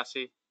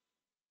acromioplasty?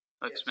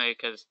 Looks maybe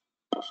because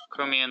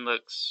chromium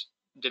looks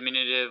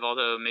diminutive,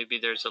 although maybe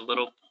there's a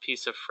little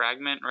piece of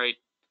fragment right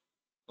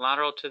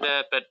lateral to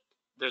that, but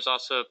there's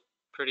also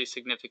pretty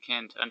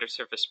significant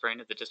undersurface spraying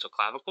of the distal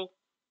clavicle,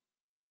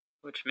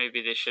 which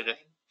maybe they should have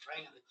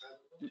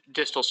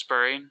distal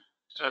spurring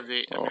of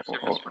the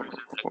undersurface spraying.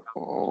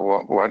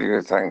 What do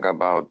you think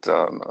about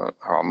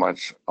how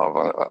much of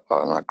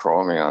an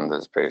acromion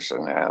this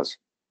patient has?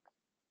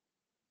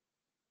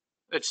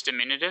 It's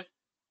diminutive.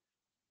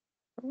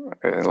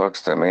 It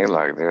looks to me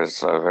like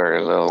there's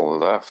very little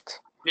left.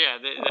 Yeah,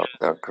 of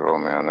the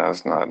acromion.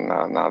 That's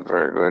not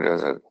very good,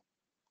 is it?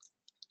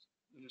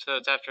 So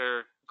it's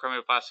after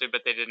acromioplasty,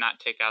 but they did not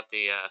take out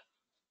the.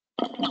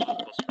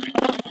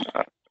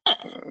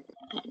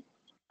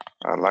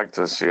 I'd like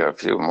to see a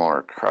few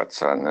more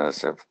cuts on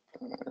this,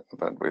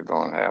 but we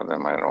don't have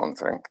them, I don't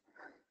think.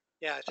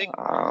 Yeah, I think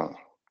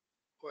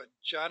what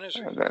John is.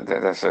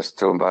 This is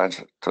too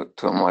much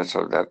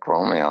of that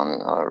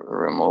chromium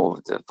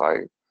removed. If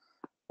I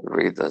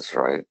read this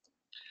right.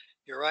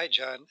 You're right,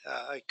 John.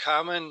 A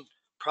common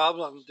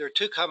problem. There are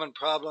two common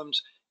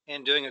problems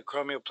in doing a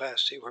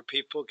chromioplasty where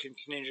people can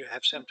continue to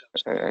have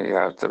symptoms.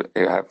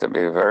 You have to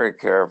be very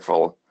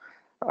careful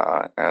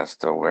as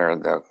to where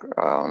the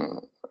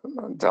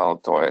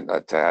deltoid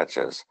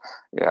attaches.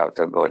 You have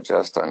to go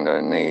just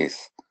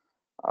underneath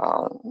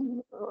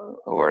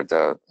where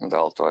the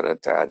deltoid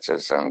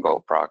attaches and go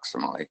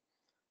proximally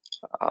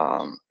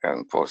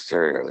and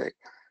posteriorly.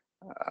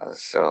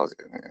 So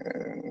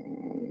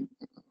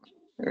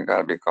you got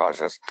to be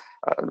cautious.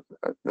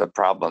 The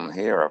problem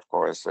here, of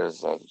course,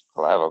 is that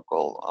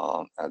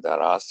clavicle, that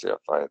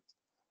osteophyte.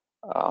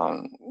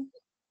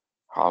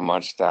 How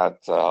much that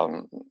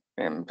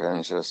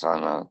impinges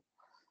on a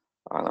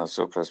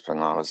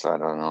supraspinatus, I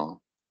don't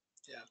know.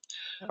 Yeah.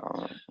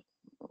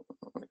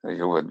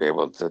 You would be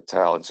able to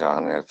tell,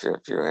 John, if you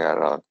had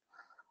a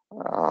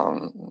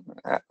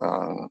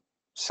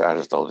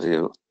sagittal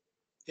view.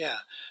 Yeah,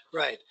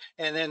 right.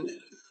 And then,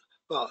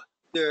 well,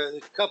 there are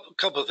a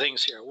couple of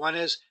things here. One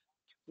is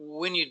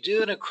when you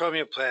do an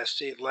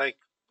acromioplasty, like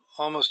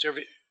almost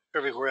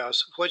everywhere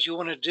else, what you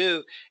want to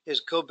do is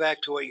go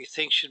back to what you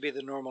think should be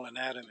the normal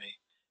anatomy.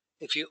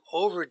 If you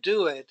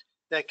overdo it,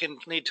 that can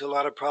lead to a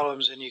lot of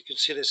problems, and you can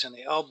see this in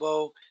the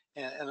elbow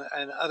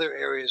and other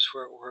areas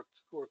where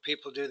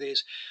people do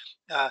these.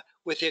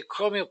 With the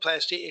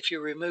acromioplasty, if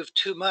you remove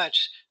too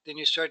much, then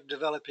you start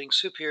developing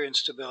superior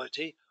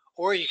instability,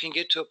 or you can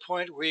get to a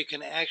point where you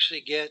can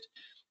actually get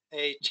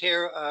a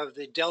tear of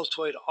the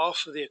deltoid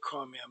off of the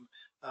acromion,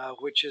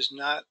 which is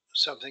not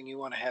something you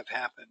want to have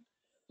happen.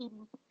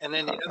 And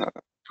then the other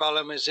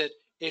problem is that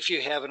if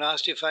you have an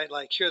osteophyte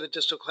like here, the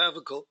distal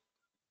clavicle,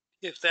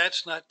 if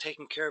that's not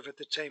taken care of at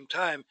the same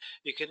time,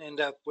 you can end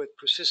up with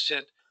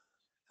persistent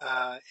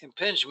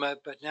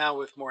impingement, but now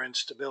with more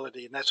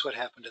instability. And that's what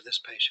happened to this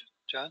patient.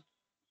 John?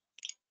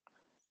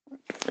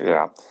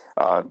 Yeah.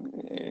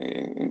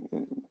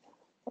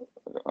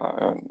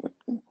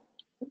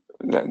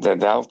 The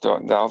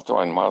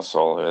deltoid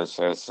muscle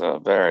is a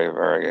very,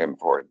 very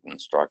important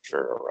structure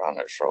around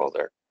the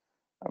shoulder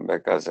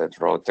because it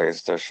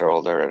rotates the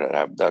shoulder, it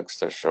abducts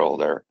the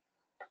shoulder,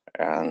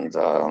 and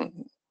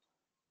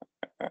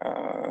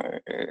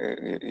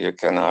you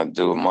cannot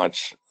do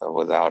much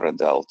without a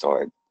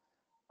deltoid.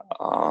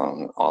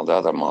 All the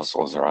other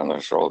muscles around the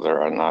shoulder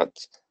are not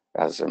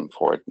as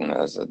important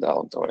as the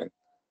deltoid.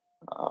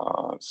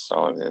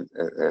 So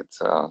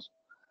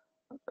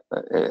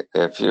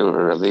if you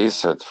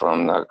release it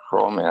from the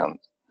chromium,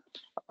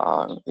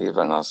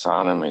 even a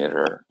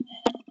centimeter,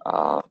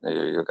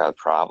 you got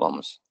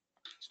problems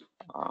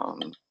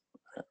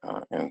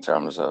in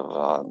terms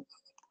of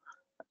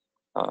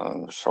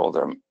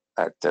shoulder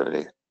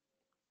activity.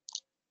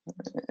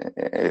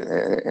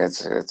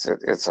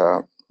 It's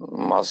a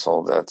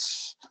muscle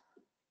that's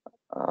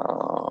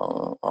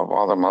of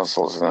all the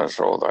muscles in the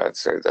shoulder, I'd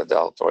say the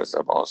deltoid is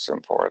the most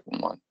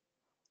important one.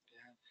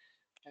 Yeah.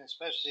 And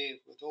especially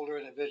with older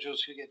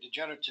individuals who get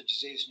degenerative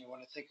disease and you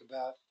want to think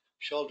about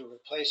shoulder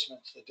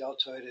replacements, the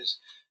deltoid is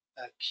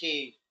a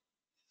key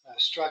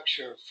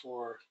structure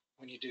for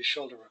when you do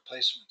shoulder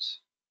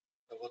replacements.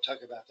 But we'll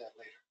talk about that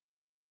later.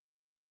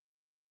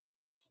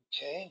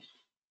 Okay.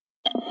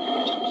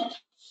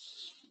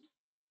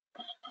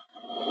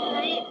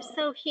 Right,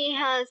 so he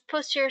has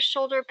posterior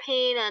shoulder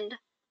pain and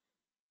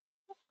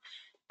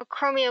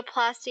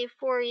acromioplasty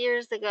 4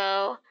 years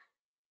ago.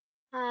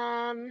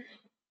 So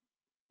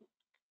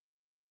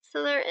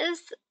there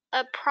is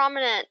a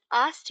prominent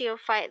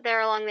osteophyte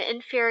there along the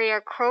inferior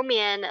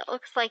acromion. It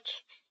looks like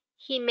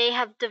he may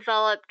have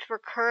developed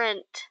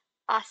recurrent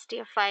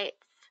osteophytes.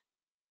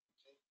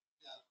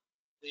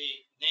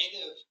 The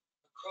native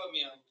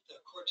acromion, the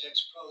cortex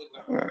probably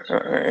went.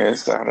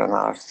 Is that an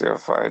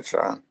osteophyte,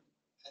 John?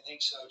 I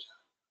think so, John.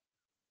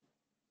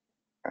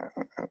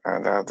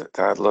 And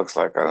that looks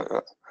like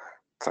a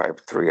type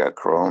 3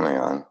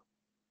 acromion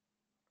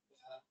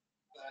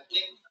But I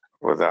think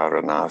without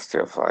an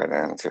osteophyte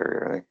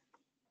anteriorly.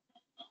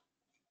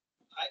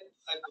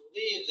 I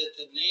believe that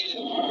the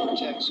native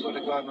cortex would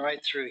have gone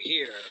right through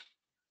here,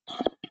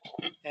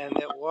 and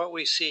that what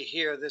we see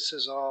here, this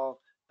is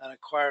all an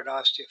acquired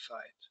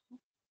osteophyte.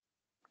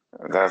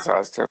 That's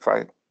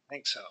osteophyte. I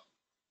think so.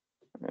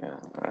 Yeah,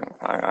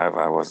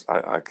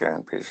 I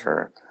can't be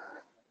sure.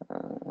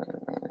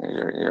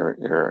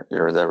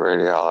 You're the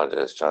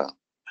radiologist, John.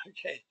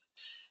 Okay,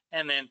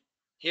 and then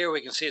here we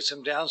can see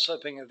some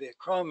downsloping of the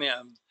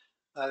acromion.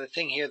 The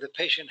thing here, the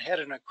patient had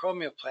an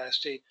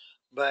acromioplasty,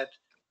 but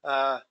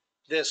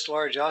this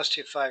large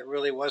osteophyte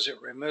really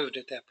wasn't removed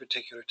at that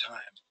particular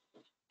time.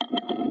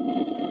 And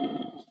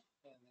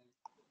then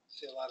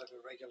see a lot of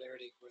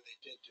irregularity where they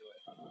did do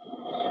it.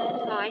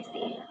 Oh, I see.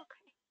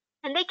 Okay.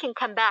 And they can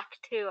come back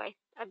too, I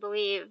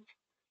believe.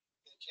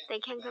 They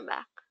can come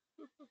back.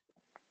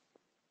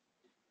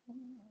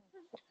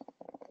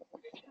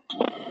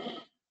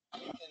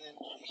 And then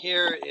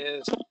here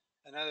is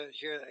another,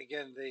 here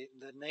again,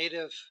 the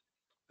native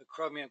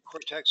acromion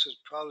cortex would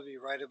probably be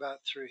right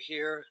about through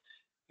here.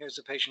 Here's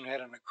the patient who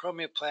had an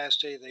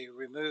acromioplasty. They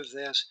removed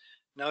this.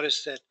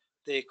 Notice that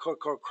the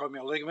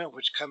coracoacromial ligament,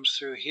 which comes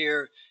through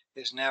here,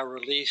 is now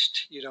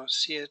released. You don't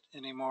see it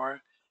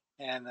anymore.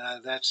 And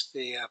that's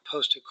the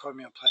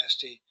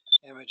post-acromioplasty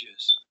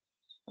images.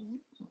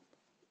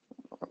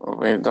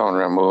 We don't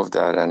remove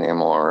that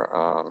anymore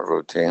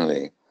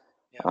routinely,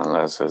 Yeah.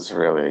 unless it's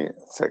really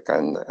thick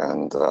and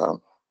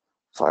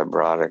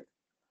fibrotic.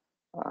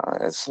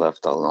 It's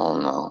left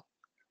alone now.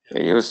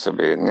 It used to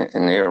be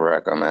near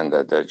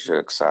recommended that you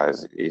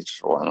excise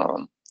each one of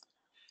them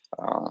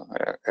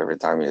every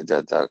time you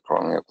did that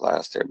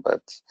acromioplasty,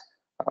 but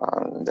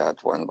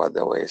that went by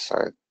the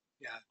wayside.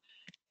 Yeah.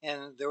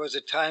 And there was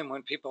a time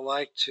when people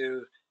liked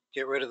to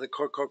get rid of the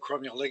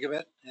coracoacromial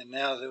ligament, and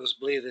now it was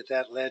believed that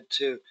that led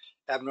to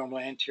abnormal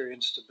anterior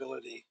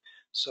instability.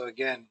 So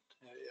again,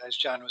 as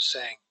John was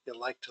saying, they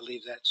like to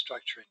leave that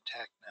structure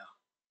intact now,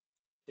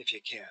 if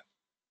you can.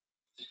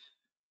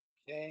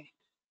 Okay.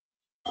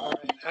 All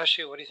right,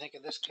 Ashley, what do you think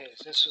of this case?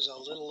 This was a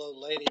little old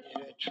lady who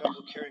had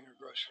trouble carrying her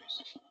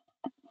groceries.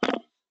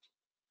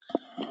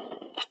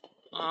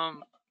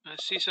 I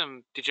see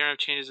some degenerative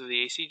changes of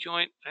the AC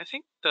joint. I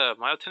think the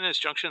myotendinous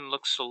junction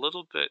looks a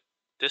little bit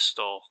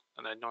distal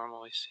than I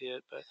normally see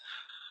it, but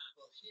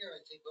Well, here I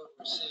think what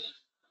we're seeing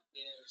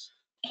is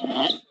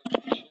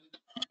transformation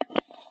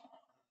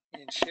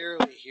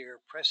inferiorly here,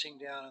 pressing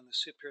down on the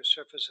superior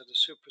surface of the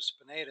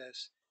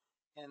supraspinatus,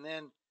 and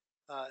then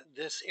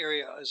this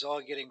area is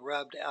all getting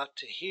rubbed out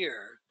to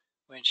here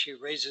when she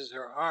raises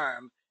her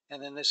arm,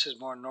 and then this is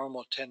more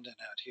normal tendon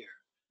out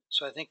here.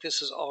 So I think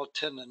this is all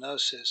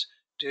tendinosis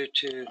due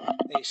to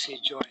AC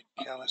joint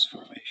callus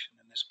formation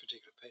in this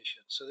particular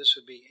patient. So this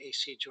would be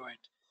AC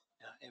joint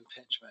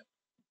impingement.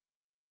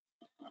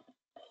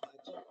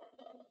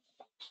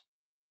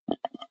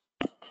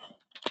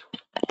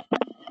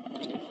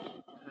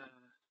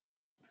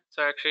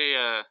 So actually,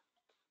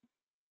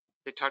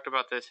 they talked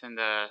about this in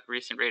the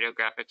recent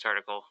radiographics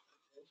article.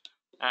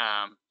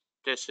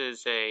 This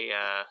is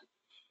a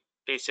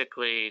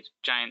basically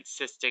giant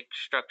cystic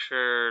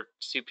structure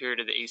superior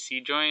to the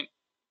AC joint,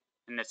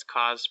 and it's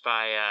caused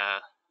by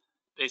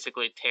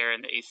basically a tear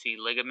in the AC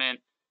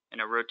ligament and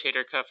a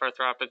rotator cuff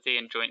arthropathy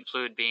and joint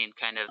fluid being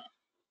kind of,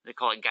 they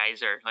call it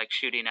geyser, like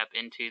shooting up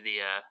into the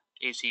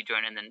AC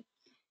joint and then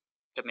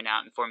coming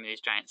out and forming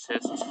these giant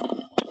cysts. This is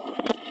called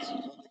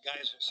the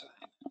geyser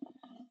sign.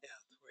 Yeah,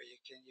 where you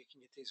can get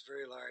these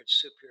very large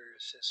superior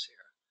cysts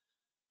here.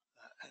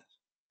 Right.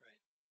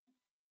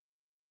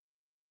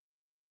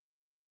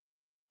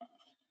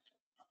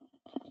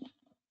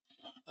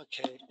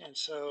 Okay, and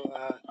so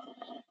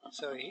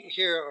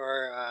here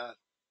are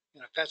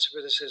fat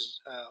super. This is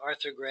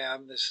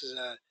arthrogram. This is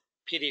a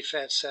PD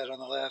fat set on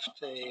the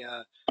left,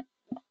 a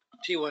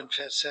T1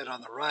 fat set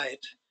on the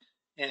right,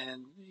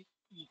 and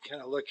you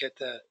kind of look at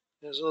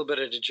there's a little bit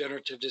of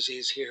degenerative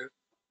disease here.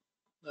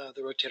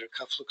 The rotator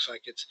cuff looks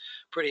like it's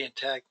pretty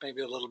intact,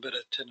 maybe a little bit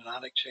of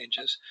tendinotic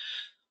changes.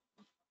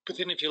 But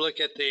then if you look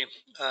at the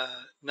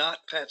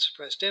not fat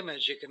suppressed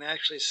image, you can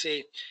actually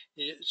see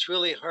it's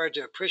really hard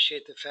to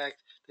appreciate the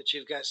fact that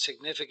you've got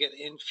significant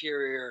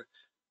inferior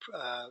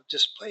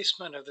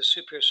displacement of the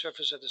superior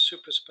surface of the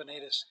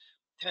supraspinatus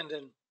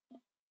tendon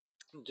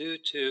due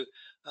to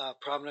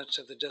prominence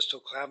of the distal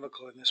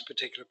clavicle in this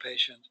particular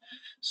patient.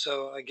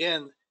 So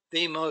again,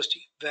 the most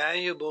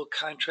valuable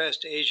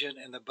contrast agent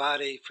in the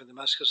body for the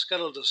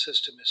musculoskeletal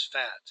system is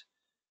fat.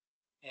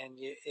 And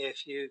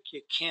if you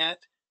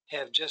can't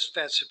have just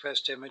fat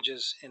suppressed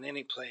images in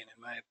any plane,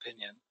 in my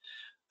opinion.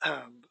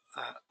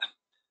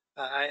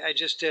 I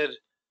just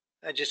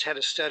had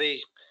a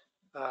study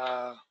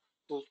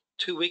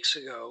 2 weeks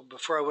ago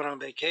before I went on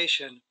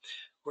vacation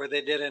where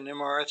they did an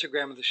MR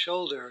arthrogram of the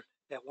shoulder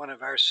at one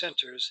of our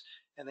centers,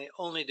 and they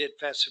only did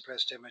fat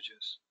suppressed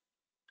images.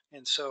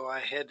 And so I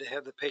had to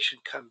have the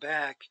patient come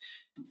back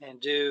and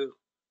do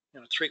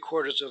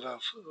 3/4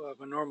 of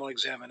a normal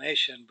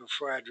examination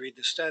before I'd read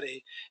the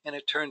study, and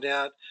it turned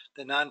out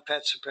the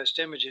non-fat suppressed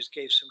images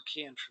gave some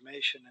key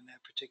information in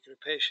that particular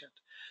patient.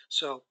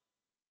 So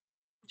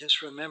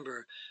just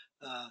remember,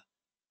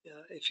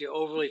 if you're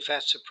overly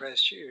fat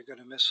suppressed, you're going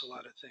to miss a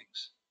lot of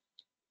things.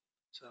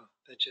 So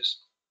that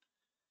just,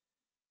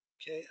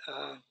 okay.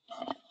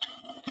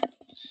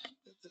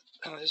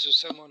 This was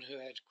someone who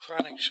had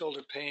chronic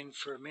shoulder pain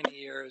for many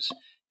years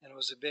and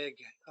was a big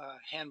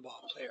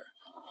handball player.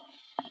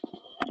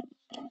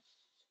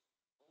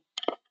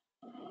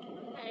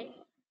 Okay.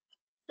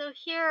 So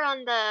here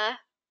on the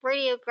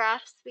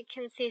radiographs, we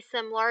can see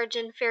some large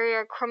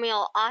inferior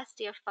acromial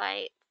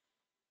osteophytes,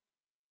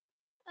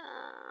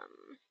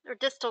 or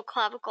distal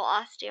clavicle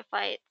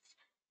osteophytes.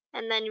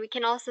 And then we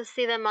can also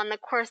see them on the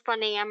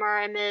corresponding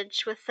MR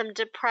image with some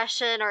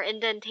depression or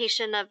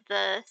indentation of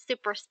the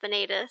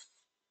supraspinatus.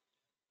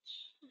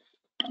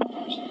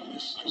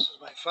 This was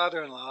my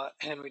father-in-law,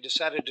 and we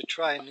decided to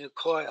try a new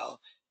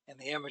coil, and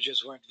the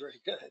images weren't very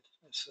good.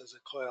 This was a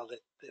coil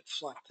that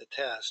flunked the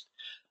test.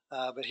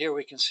 But here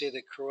we can see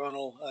the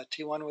coronal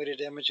T1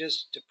 weighted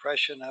images,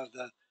 depression of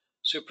the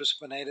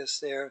supraspinatus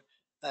there.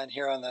 And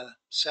here on the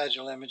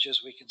sagittal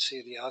images, we can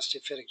see the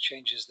osteophytic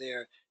changes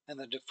there and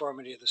the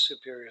deformity of the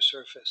superior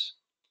surface.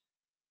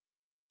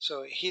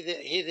 So he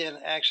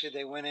then actually,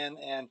 they went in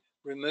and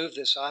removed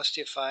this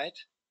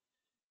osteophyte,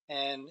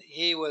 and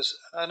he was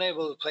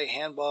unable to play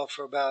handball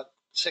for about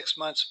 6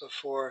 months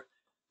before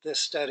this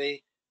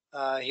study.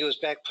 He was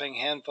back playing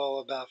handball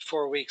about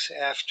 4 weeks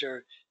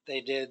after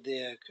they did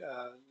the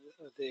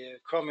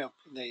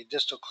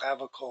distal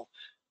clavicle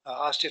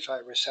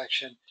osteophyte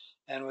resection,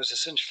 and was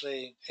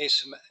essentially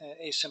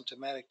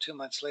asymptomatic 2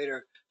 months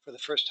later for the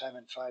first time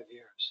in 5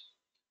 years.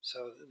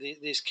 So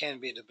these can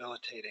be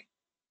debilitating.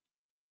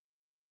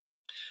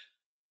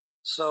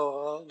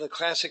 So the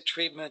classic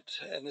treatment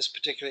in this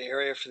particular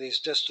area for these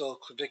distal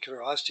clavicular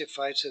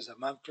osteophytes is a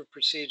Mumford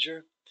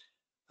procedure.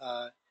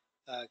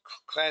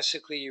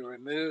 Classically, you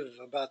remove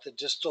about the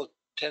distal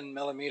 10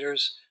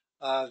 millimeters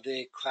of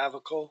the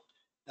clavicle,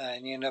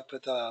 and you end up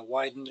with a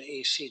widened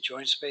AC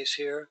joint space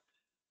here.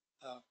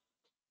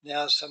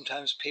 Now,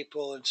 sometimes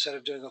people, instead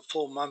of doing a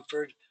full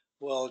Mumford,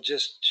 will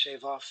just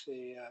shave off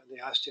the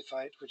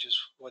osteophyte, which is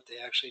what they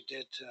actually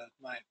did to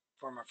my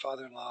former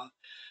father-in-law.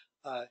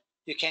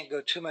 You can't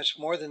go too much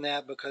more than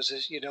that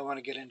because you don't want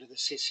to get into the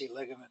CC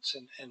ligaments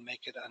and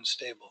make it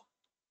unstable.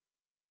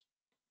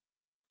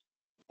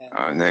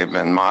 They've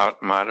been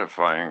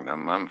modifying the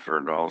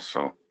Mumford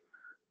also,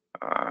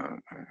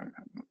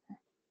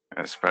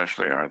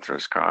 especially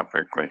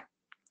arthroscopically.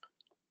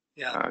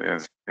 Yeah.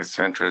 It's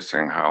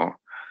interesting how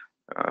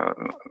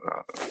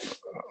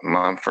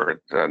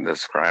Mumford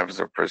describes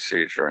the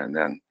procedure and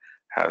then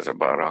has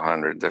about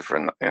 100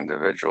 different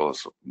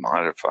individuals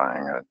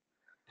modifying it.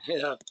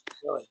 Yeah,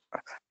 really.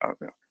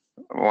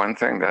 One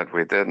thing that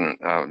we didn't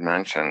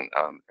mention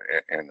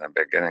in the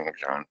beginning,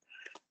 John,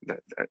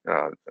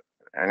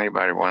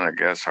 anybody want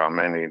to guess how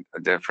many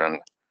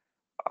different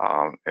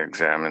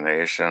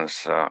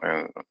examinations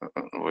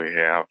we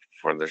have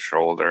for the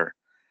shoulder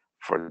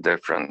for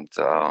different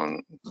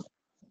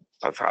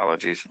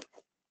pathologies?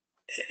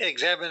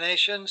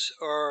 Examinations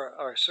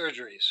or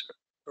surgeries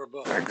or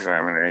both?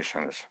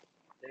 Examinations.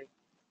 Okay.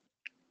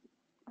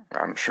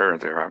 I'm sure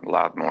there are a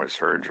lot more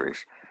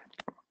surgeries.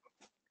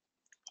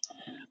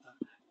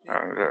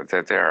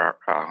 That there are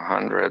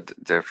 100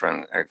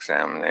 different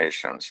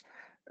examinations,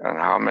 and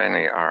how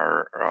many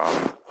are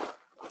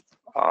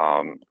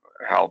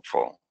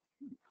helpful?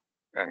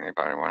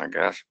 Anybody want to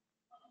guess?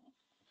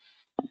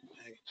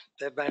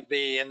 That might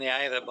be in the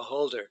eye of the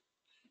beholder.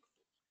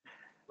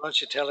 Why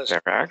don't you tell us?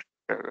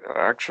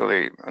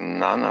 Actually,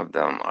 none of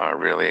them are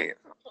really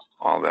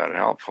all that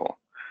helpful.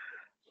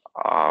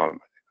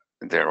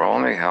 They're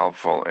only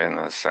helpful in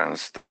the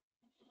sense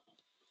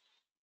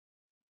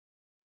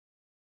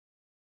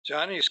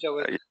John, are you still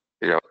with?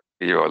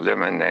 you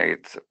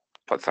eliminate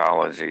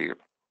pathology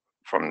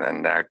from the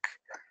neck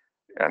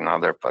and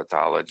other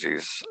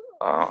pathologies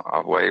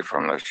away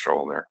from the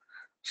shoulder.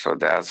 So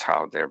that's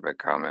how they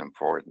become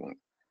important.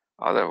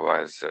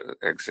 Otherwise,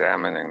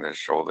 examining the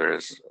shoulder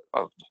is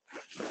of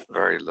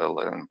very little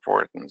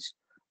importance,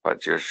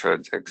 but you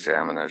should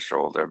examine the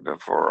shoulder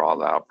before all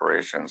the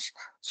operations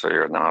so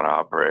you're not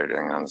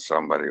operating on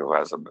somebody who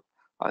has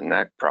a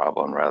neck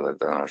problem rather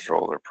than a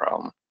shoulder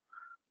problem.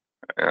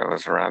 It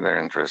was rather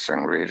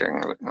interesting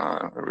reading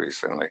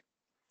recently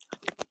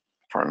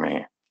for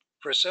me.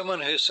 For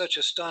someone who's such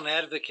a staunch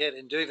advocate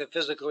in doing the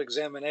physical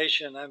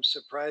examination, I'm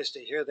surprised to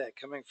hear that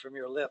coming from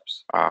your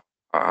lips.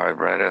 I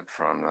read it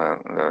from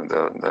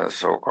the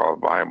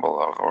so-called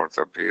Bible of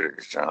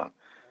orthopedics, John.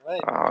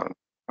 Right.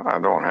 I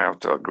don't have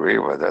to agree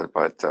with it,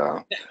 but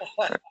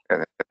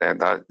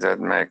that did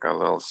make a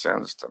little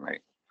sense to me.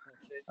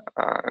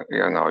 Okay.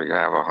 You know, you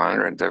have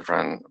 100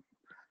 different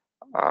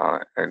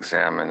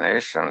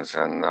examinations,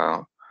 and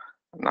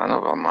none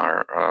of them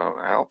are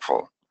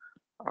helpful,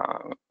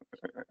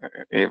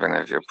 even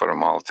if you put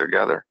them all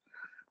together.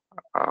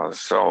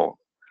 So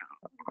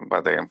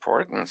But the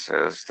importance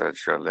is that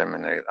you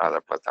eliminate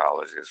other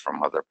pathologies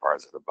from other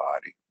parts of the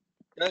body.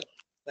 Good.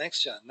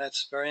 Thanks, John.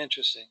 That's very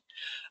interesting.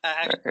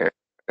 Actually,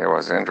 It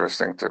was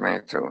interesting to me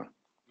too.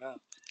 wow.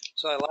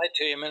 So I lied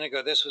to you a minute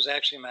ago. This was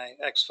actually my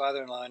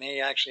ex-father-in-law, and he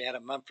actually had a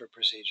Mumford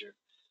procedure.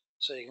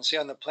 So you can see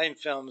on the plain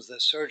films the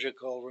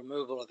surgical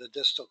removal of the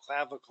distal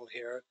clavicle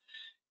here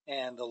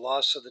and the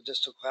loss of the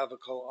distal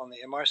clavicle on the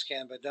MR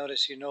scan, but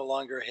notice you no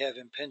longer have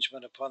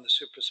impingement upon the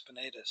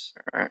supraspinatus.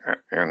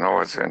 You know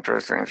what's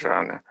interesting,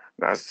 John?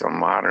 That's the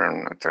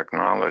modern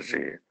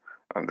technology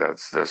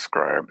that's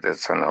described.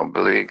 It's an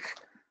oblique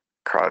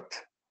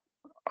cut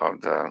of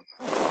the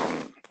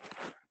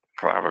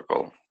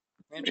clavicle.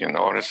 You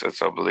notice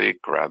it's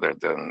oblique rather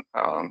than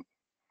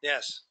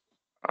Yes.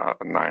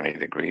 90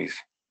 degrees.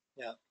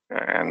 Yeah.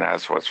 And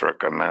that's what's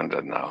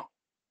recommended now.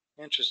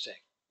 Interesting.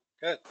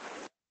 Good.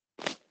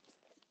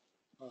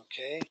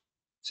 Okay.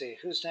 Let's see,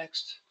 who's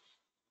next?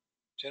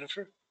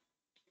 Jennifer?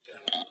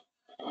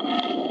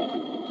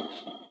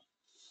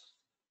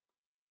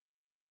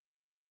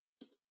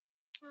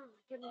 Oh,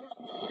 goodness.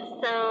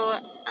 So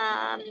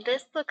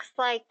this looks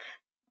like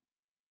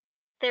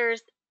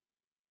there's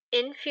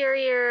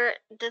inferior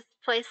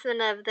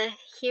displacement of the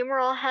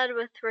humeral head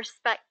with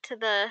respect to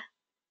the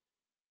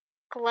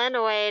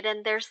glenoid,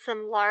 and there's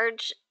some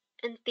large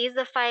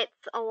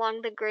enthesophytes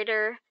along the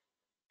greater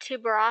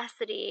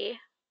tuberosity,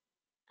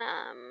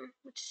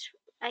 which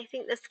I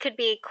think this could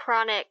be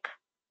chronic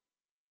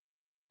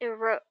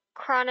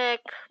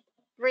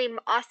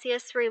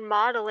osseous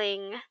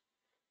remodeling,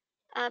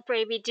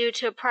 maybe due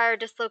to a prior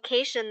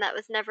dislocation that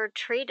was never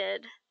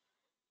treated.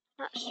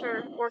 Not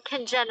sure, or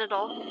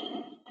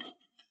congenital.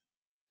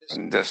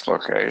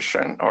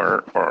 Dislocation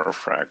or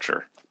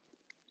fracture.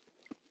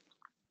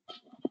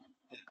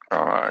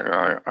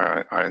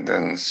 I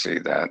didn't see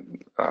that.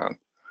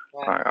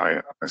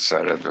 I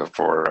said it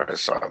before I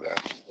saw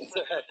that.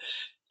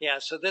 Yeah,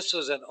 so this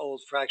was an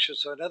old fracture.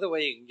 So another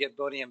way you can get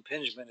bony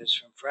impingement is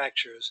from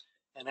fractures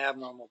and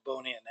abnormal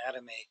bony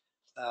anatomy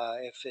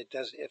if it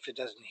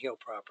doesn't heal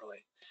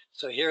properly.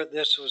 So here,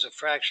 this was a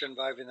fracture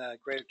involving the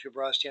greater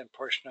tuberosity and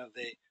portion of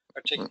the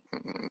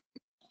articulation.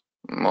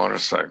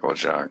 Motorcycle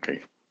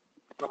jockey.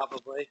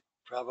 Probably.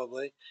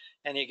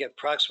 And you get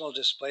proximal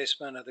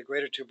displacement of the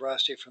greater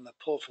tuberosity from the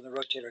pull from the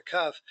rotator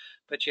cuff,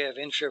 but you have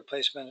inferior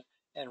placement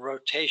and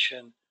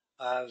rotation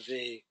of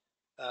the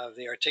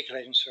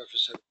articulating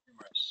surface of the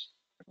humerus.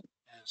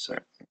 And so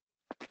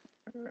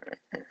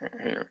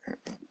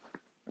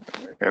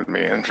it'd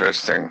be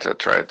interesting to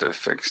try to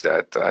fix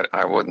that.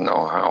 I wouldn't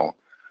know how.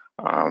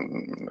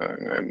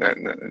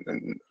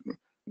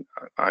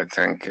 I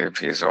think if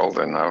he's old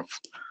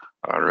enough,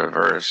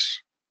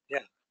 reverse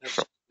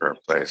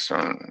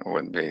replacement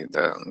would be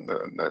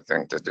the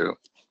thing to do.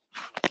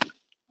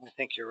 I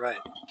think you're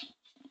right.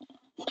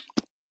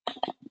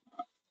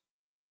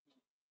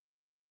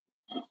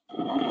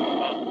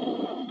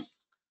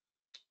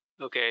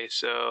 Okay,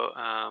 so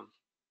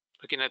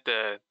looking at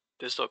the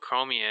distal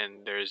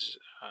chromion, there's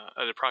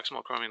the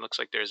proximal chromion looks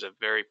like there's a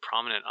very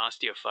prominent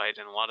osteophyte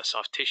and a lot of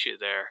soft tissue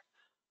there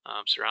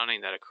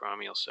surrounding that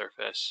acromial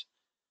surface.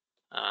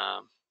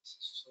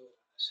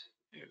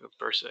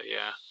 Bursa,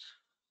 yeah,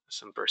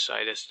 some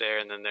bursitis there,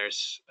 and then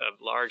there's a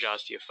large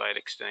osteophyte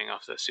extending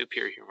off the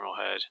superior humeral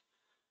head.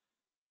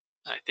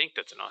 I think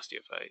that's an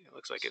osteophyte. It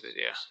looks like it is,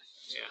 yeah.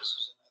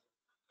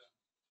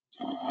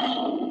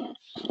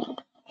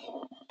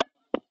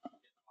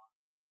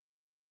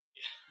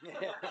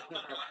 Yeah.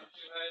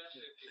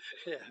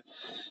 Yeah.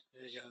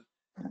 There you go.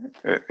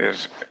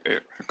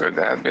 Could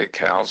that be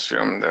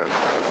calcium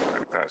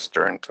that's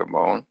turned to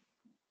bone?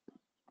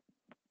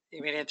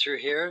 You mean in through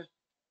here?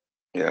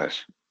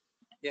 Yes.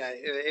 Yeah,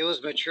 it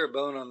was mature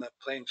bone on that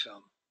plain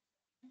film.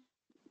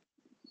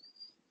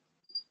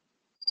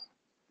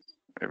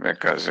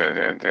 Because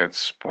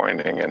it's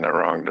pointing in the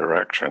wrong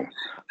direction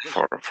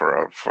for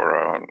a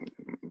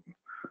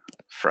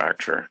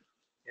fracture.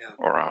 Yeah.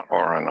 Or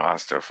an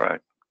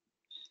osteophyte.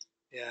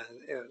 Yeah,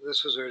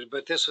 this was weird,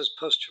 but this was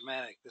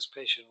post-traumatic. This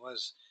patient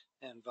was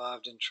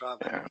involved in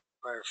trauma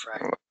prior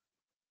fracture.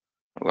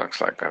 Looks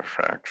like a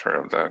fracture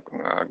of the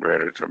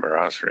greater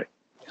tuberosity.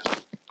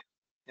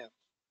 Yeah.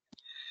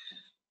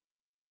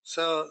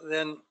 So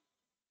then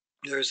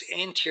there's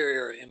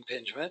anterior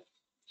impingement,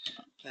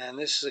 and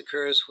this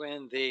occurs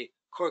when the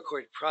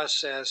coracoid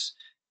process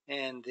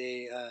and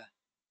the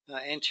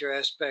anterior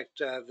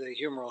aspect of the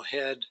humeral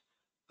head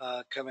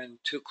come in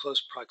too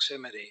close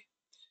proximity,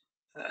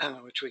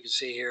 which we can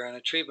see here. And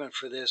a treatment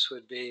for this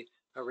would be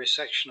a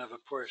resection of a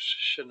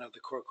portion of the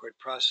coracoid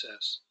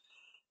process.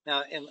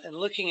 Now, in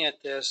looking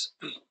at this,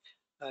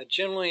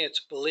 generally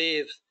it's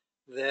believed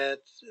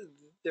that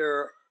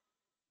there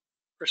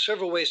are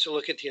several ways to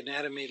look at the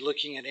anatomy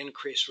looking at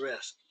increased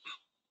risk.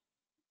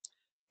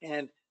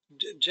 And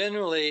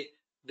generally,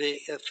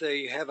 if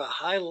you have a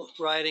high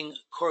riding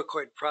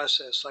coracoid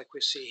process like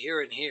we see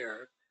here and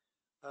here,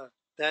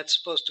 that's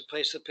supposed to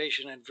place the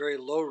patient at very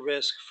low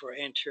risk for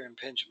anterior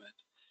impingement.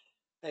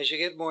 As you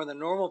get more in the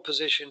normal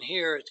position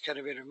here, it's kind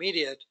of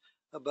intermediate.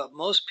 but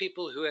most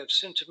people who have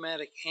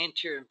symptomatic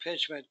anterior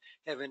impingement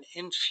have an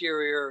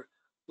inferior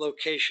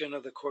location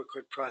of the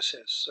coracoid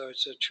process. So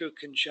it's a true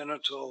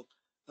congenital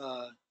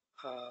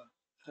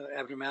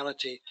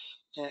abnormality.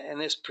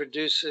 And this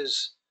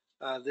produces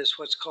this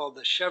what's called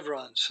the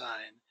chevron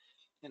sign.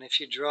 And if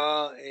you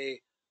draw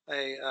a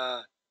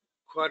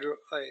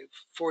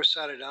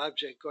four-sided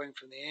object going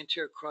from the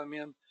anterior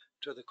acromion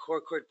to the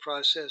coracoid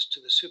process to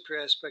the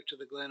superior aspect of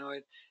the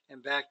glenoid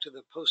and back to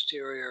the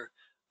posterior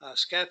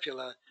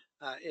scapula,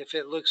 if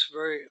it looks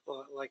very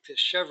like this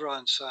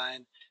chevron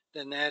sign,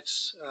 then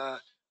that's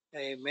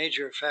a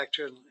major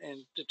factor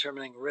in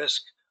determining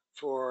risk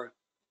for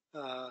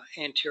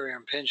anterior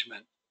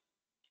impingement,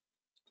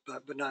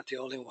 but not the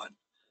only one.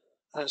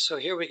 So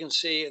here we can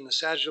see in the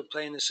sagittal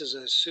plane, this is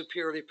a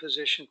superiorly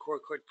positioned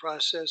coracoid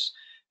process.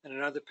 In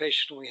another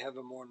patient, we have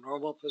a more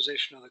normal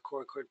position of the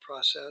coracoid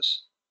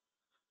process.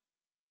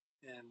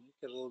 And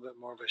get a little bit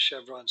more of a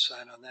chevron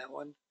sign on that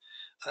one.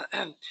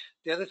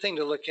 The other thing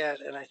to look at,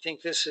 and I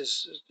think this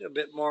is a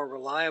bit more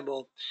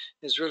reliable,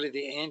 is really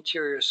the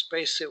anterior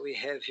space that we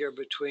have here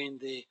between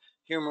the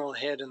humeral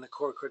head and the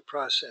coracoid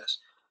process.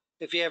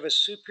 If you have a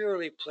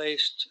superiorly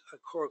placed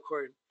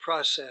coracoid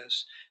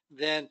process,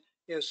 then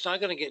it's not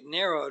going to get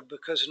narrowed,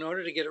 because in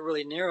order to get it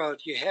really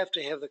narrowed, you have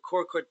to have the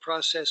coracoid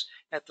process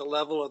at the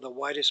level of the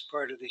widest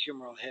part of the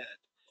humeral head.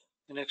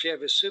 And if you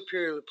have a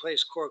superiorly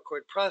placed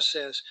coracoid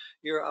process,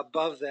 you're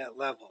above that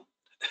level.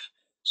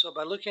 So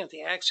by looking at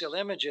the axial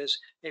images,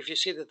 if you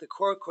see that the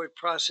coracoid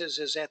process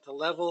is at the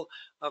level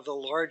of the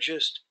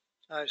largest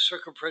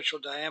circumferential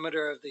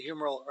diameter of the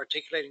humeral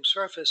articulating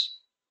surface,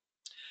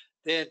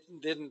 then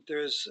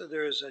there's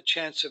a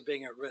chance of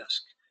being at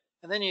risk.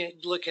 And then you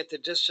look at the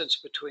distance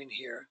between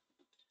here,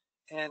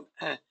 and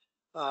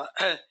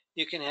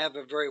you can have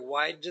a very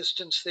wide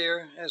distance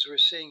there, as we're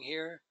seeing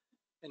here.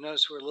 And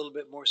notice we're a little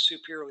bit more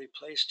superiorly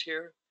placed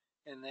here,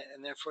 and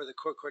therefore the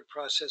coracoid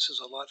process is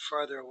a lot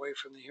farther away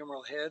from the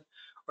humeral head.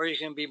 Or you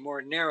can be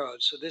more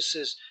narrowed. So this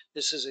is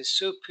a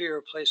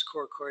superior placed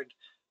coracoid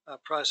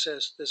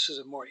process. This is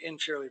a more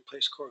inferiorly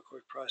placed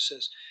coracoid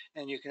process,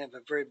 and you can have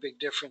a very big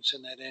difference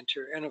in that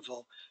anterior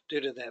interval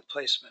due to that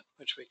placement,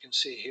 which we can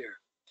see here.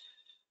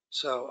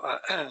 So,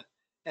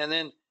 and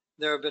then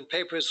there have been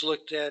papers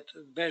looked at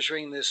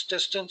measuring this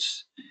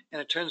distance,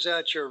 and it turns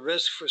out your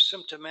risk for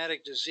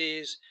symptomatic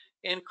disease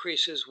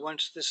increases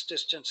once this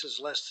distance is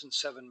less than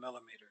 7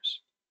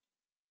 millimeters.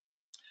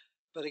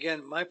 But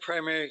again, my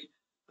primary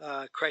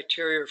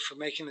criteria for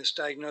making this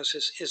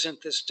diagnosis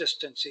isn't this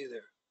distance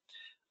either.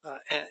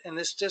 And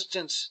this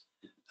distance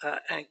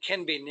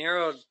can be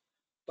narrowed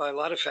by a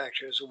lot of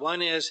factors.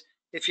 One is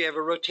if you have a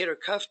rotator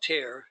cuff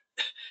tear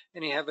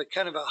and you have a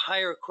kind of a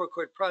higher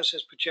coracoid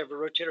process, but you have a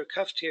rotator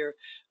cuff tear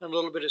and a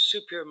little bit of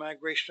superior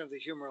migration of the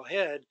humeral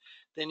head,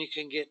 then you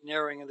can get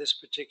narrowing of this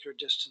particular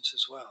distance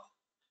as well.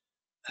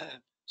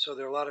 So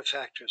there are a lot of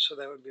factors, so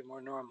that would be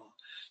more normal.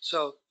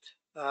 So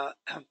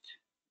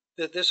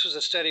this was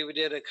a study we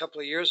did a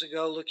couple of years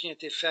ago looking at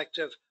the effect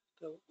of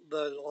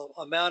the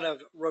amount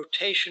of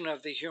rotation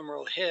of the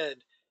humeral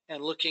head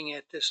and looking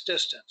at this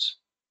distance.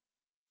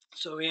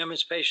 So we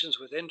imaged patients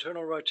with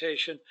internal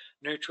rotation,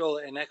 neutral,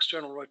 and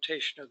external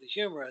rotation of the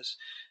humerus,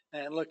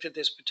 and looked at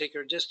this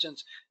particular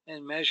distance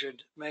and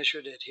measured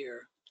it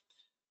here.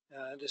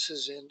 This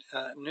is in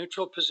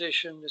neutral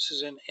position. This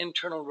is in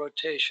internal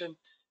rotation,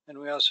 and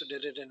we also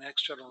did it in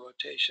external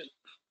rotation.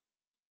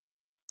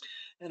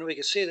 And we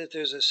can see that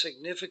there's a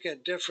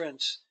significant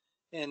difference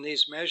in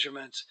these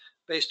measurements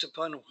based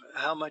upon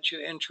how much you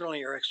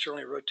internally or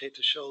externally rotate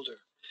the shoulder.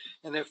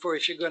 And therefore,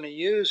 if you're going to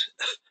use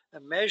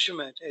a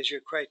measurement as your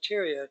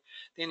criteria,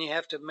 then you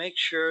have to make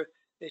sure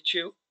that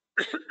you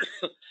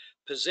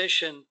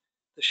position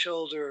the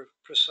shoulder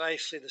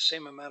precisely the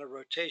same amount of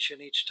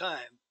rotation each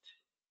time.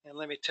 And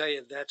let me tell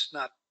you, that's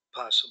not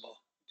possible.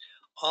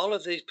 All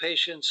of these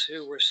patients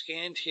who were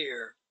scanned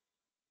here,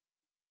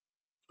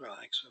 well,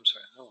 I'm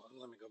sorry,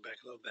 let me go back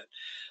a little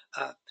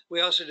bit.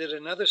 We also did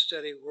another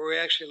study where we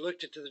actually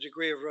looked at the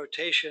degree of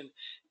rotation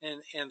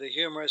in the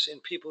humerus in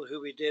people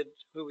who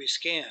we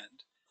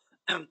scanned.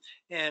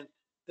 And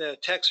the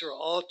techs are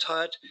all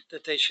taught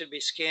that they should be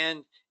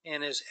scanned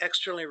in as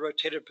externally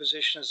rotated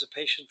position as the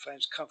patient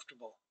finds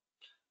comfortable.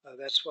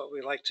 That's what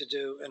we like to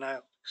do, and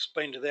I'll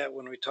explain to that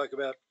when we talk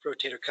about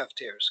rotator cuff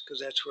tears,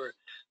 because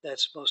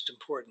that's most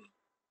important.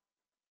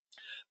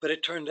 But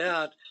it turned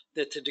out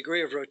that the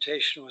degree of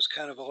rotation was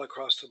kind of all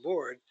across the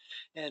board,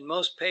 and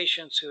most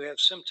patients who have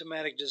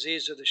symptomatic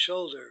disease of the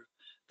shoulder,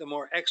 the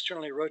more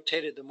externally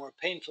rotated, the more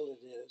painful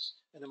it is,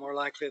 and the more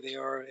likely they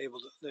are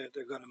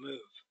they're going to move.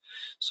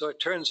 So it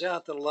turns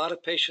out that a lot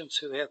of patients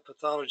who have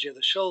pathology of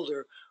the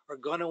shoulder are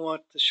going to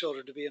want the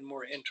shoulder to be in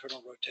more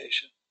internal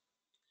rotation.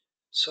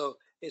 So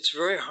it's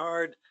very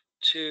hard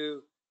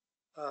to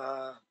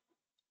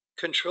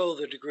control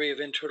the degree of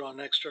internal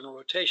and external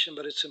rotation,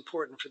 but it's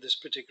important for this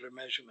particular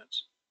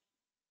measurements.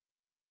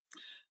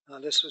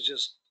 This was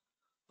just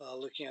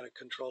looking at a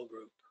control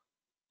group.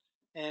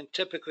 And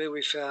typically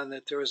we found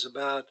that there was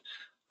about,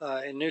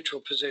 in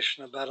neutral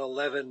position, about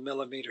 11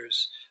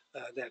 millimeters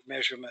that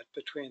measurement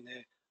between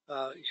the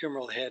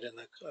humeral head and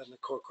the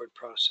coracoid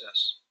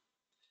process.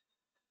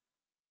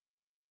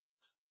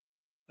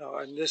 Oh,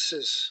 and this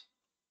is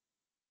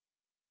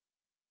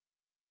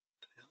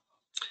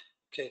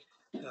okay.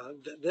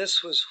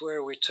 This was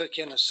where we took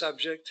in a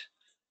subject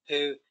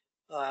who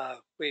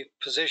we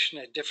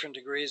positioned at different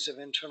degrees of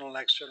internal and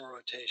external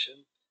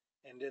rotation,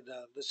 and did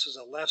this is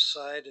the left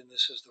side and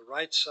this is the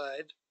right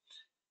side.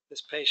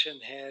 This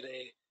patient had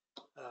a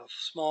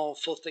small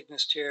full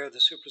thickness tear of the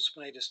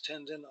supraspinatus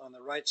tendon on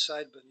the right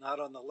side, but not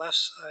on the left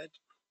side.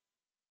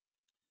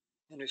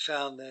 And we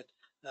found that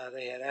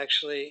they had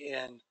actually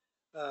in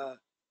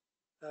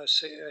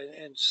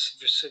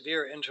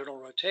severe internal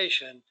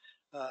rotation,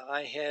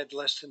 I had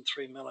less than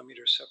 3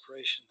 millimeters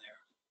separation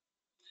there.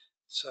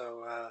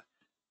 So,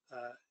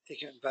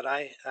 but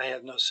I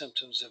have no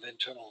symptoms of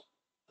internal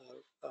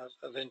or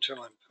of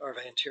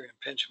anterior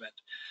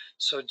impingement.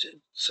 So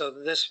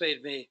this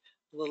made me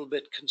a little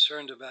bit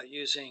concerned about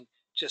using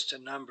just a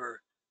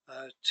number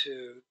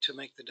to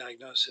make the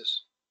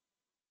diagnosis.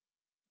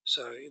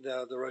 So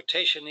the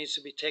rotation needs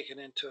to be taken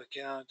into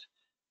account,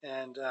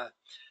 and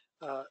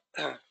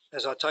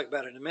as I'll talk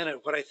about in a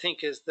minute, what I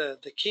think is the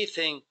key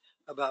thing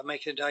about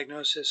making a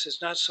diagnosis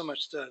is not so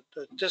much the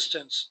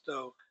distance,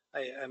 though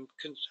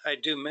I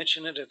do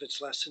mention it if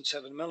it's less than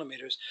 7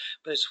 millimeters,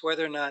 but it's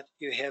whether or not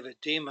you have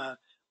edema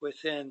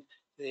within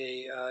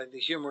the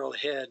humeral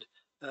head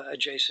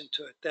adjacent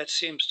to it. That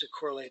seems to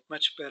correlate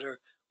much better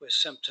with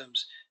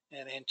symptoms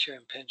and anterior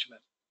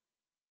impingement.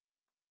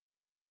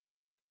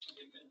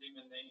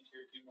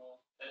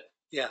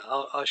 Yeah,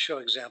 I'll show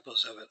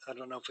examples of it. I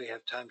don't know if we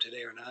have time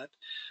today or not.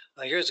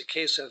 Here's a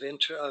case of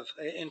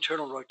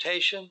internal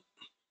rotation.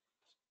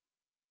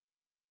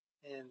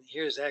 And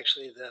here's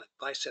actually the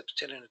biceps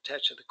tendon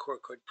attached to the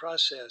coracoid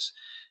process.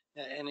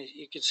 And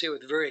you can see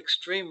with very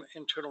extreme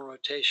internal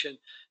rotation,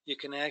 you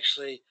can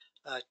actually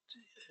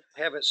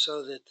have it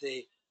so that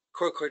the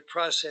coracoid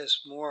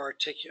process more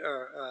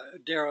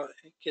narrow,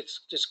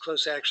 gets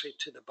close actually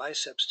to the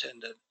biceps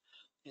tendon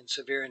in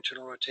severe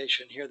internal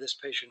rotation. Here, this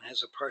patient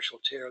has a partial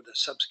tear of the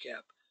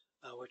subscap,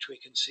 which we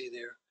can see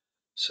there.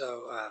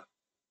 So,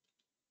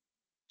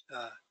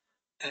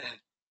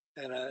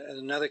 and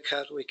another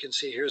cut we can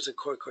see here's the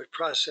coracoid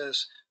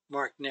process,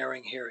 marked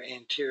narrowing here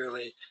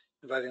anteriorly,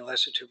 involving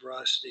lesser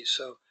tuberosity.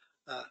 So,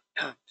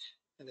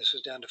 and this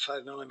was down to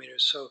 5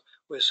 millimeters. So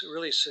with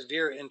really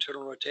severe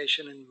internal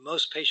rotation, and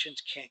most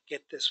patients can't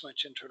get this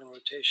much internal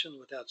rotation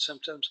without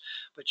symptoms,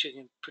 but you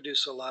can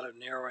produce a lot of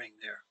narrowing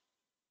there.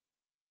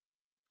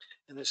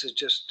 And this is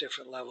just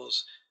different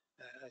levels.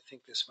 I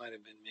think this might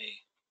have been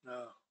me.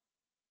 No,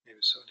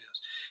 maybe somebody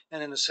else.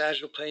 And in the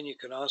sagittal plane, you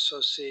can also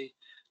see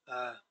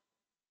the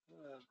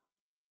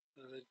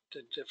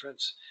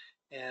difference.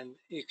 And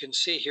you can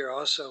see here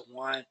also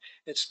why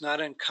it's not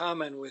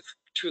uncommon with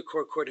true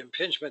coracoid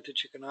impingement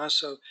that you can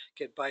also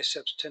get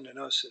biceps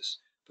tendinosis,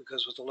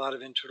 because with a lot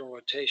of internal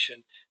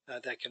rotation,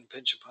 that can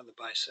impinge upon the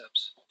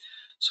biceps.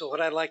 So what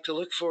I like to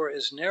look for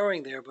is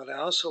narrowing there, but I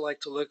also like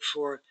to look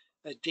for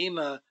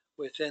edema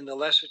within the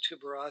lesser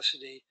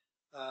tuberosity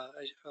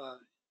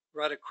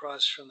right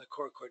across from the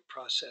coracoid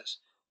process.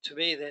 To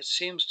me, that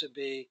seems to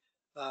be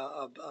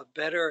a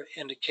better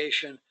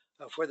indication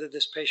of whether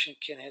this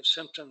patient can have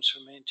symptoms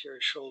from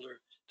anterior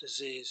shoulder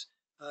disease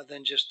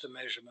than just the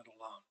measurement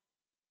alone.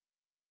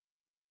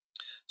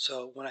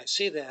 So when I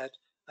see that,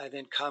 I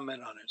then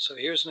comment on it. So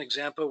here's an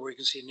example where you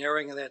can see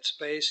narrowing of that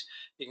space.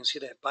 You can see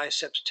that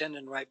biceps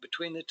tendon right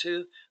between the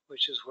two,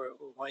 which is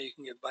why you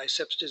can get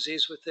biceps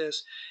disease with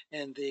this,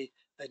 and the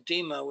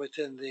edema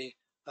within the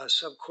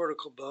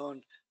subcortical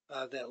bone,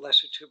 that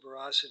lesser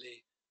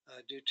tuberosity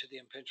due to the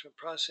impingement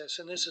process.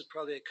 And this is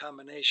probably a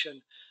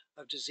combination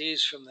of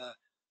disease from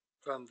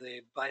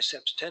the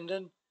biceps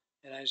tendon.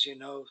 And as you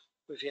know,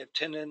 if you have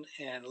tendon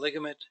and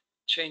ligament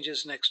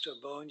changes next to a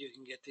bone, you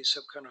can get these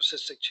subchondral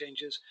cystic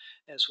changes,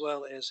 as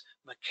well as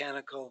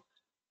mechanical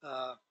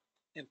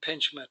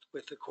impingement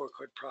with the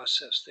coracoid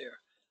process there.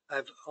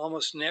 I've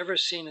almost never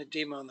seen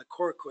edema on the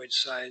coracoid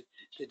side.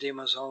 The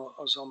edema is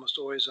almost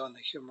always on the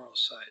humeral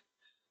side.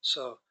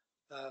 So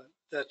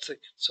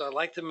so I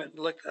like to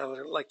look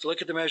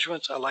at the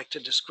measurements. I like to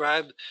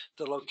describe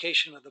the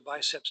location of the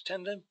biceps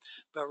tendon.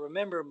 But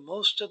remember,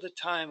 most of the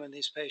time in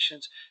these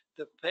patients,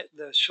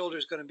 the shoulder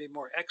is going to be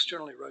more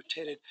externally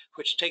rotated,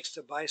 which takes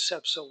the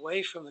biceps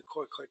away from the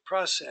coracoid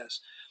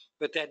process.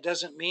 But that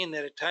doesn't mean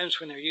that at times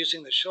when they're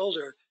using the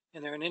shoulder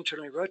and they're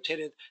internally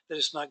rotated, that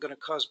it's not going to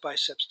cause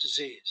biceps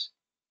disease.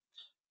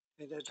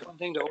 And that's one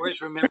thing to always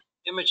remember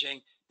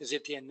imaging, is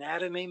that the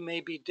anatomy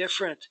may be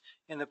different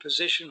in the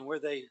position where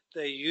they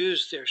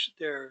use their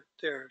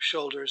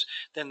shoulders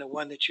than the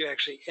one that you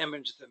actually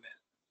image them in.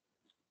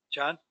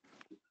 John?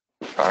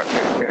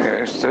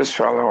 Is this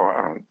fellow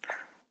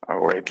a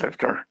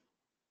weightlifter?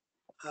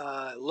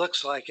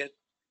 Looks like it.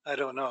 I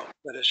don't know,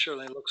 but it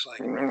surely looks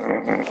like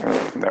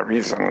it. The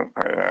reason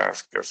I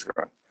ask is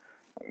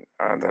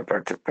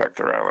the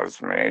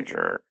pectoralis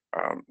major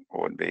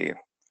would be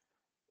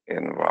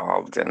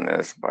involved in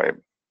this by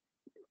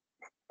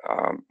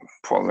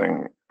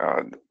pulling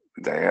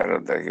the head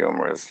of the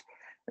humerus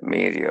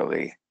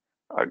medially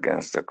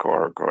against the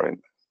coracoid.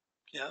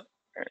 Yeah.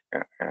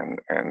 And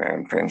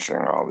then pinching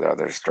all the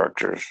other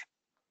structures.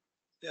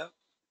 Yeah,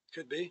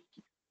 could be.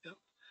 Yep.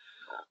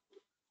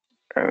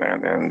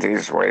 And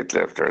these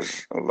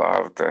weightlifters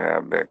love to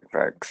have big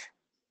pecs.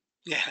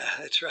 Yeah,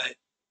 that's right.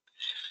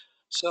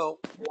 So,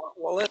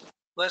 well,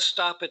 let's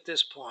stop at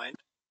this point,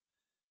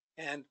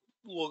 and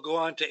we'll go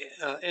on to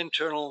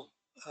internal.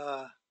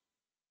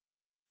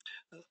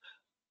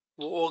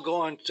 We'll go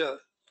on to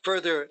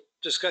further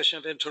discussion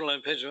of internal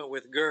impingement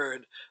with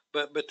GERD,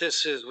 but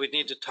this is, we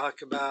need to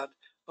talk about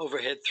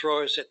overhead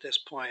throwers at this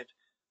point,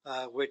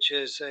 which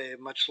is a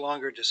much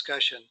longer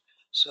discussion.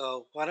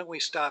 So why don't we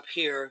stop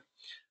here,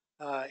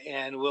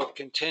 and we'll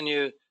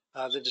continue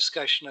the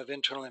discussion of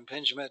internal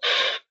impingement.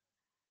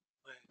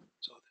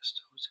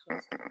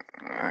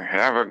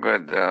 Have a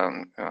good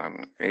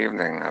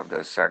evening of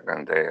the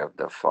second day of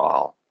the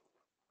fall.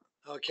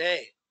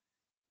 Okay.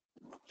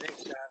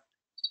 Thanks, John.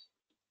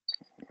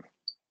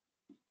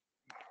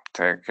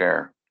 Take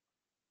care.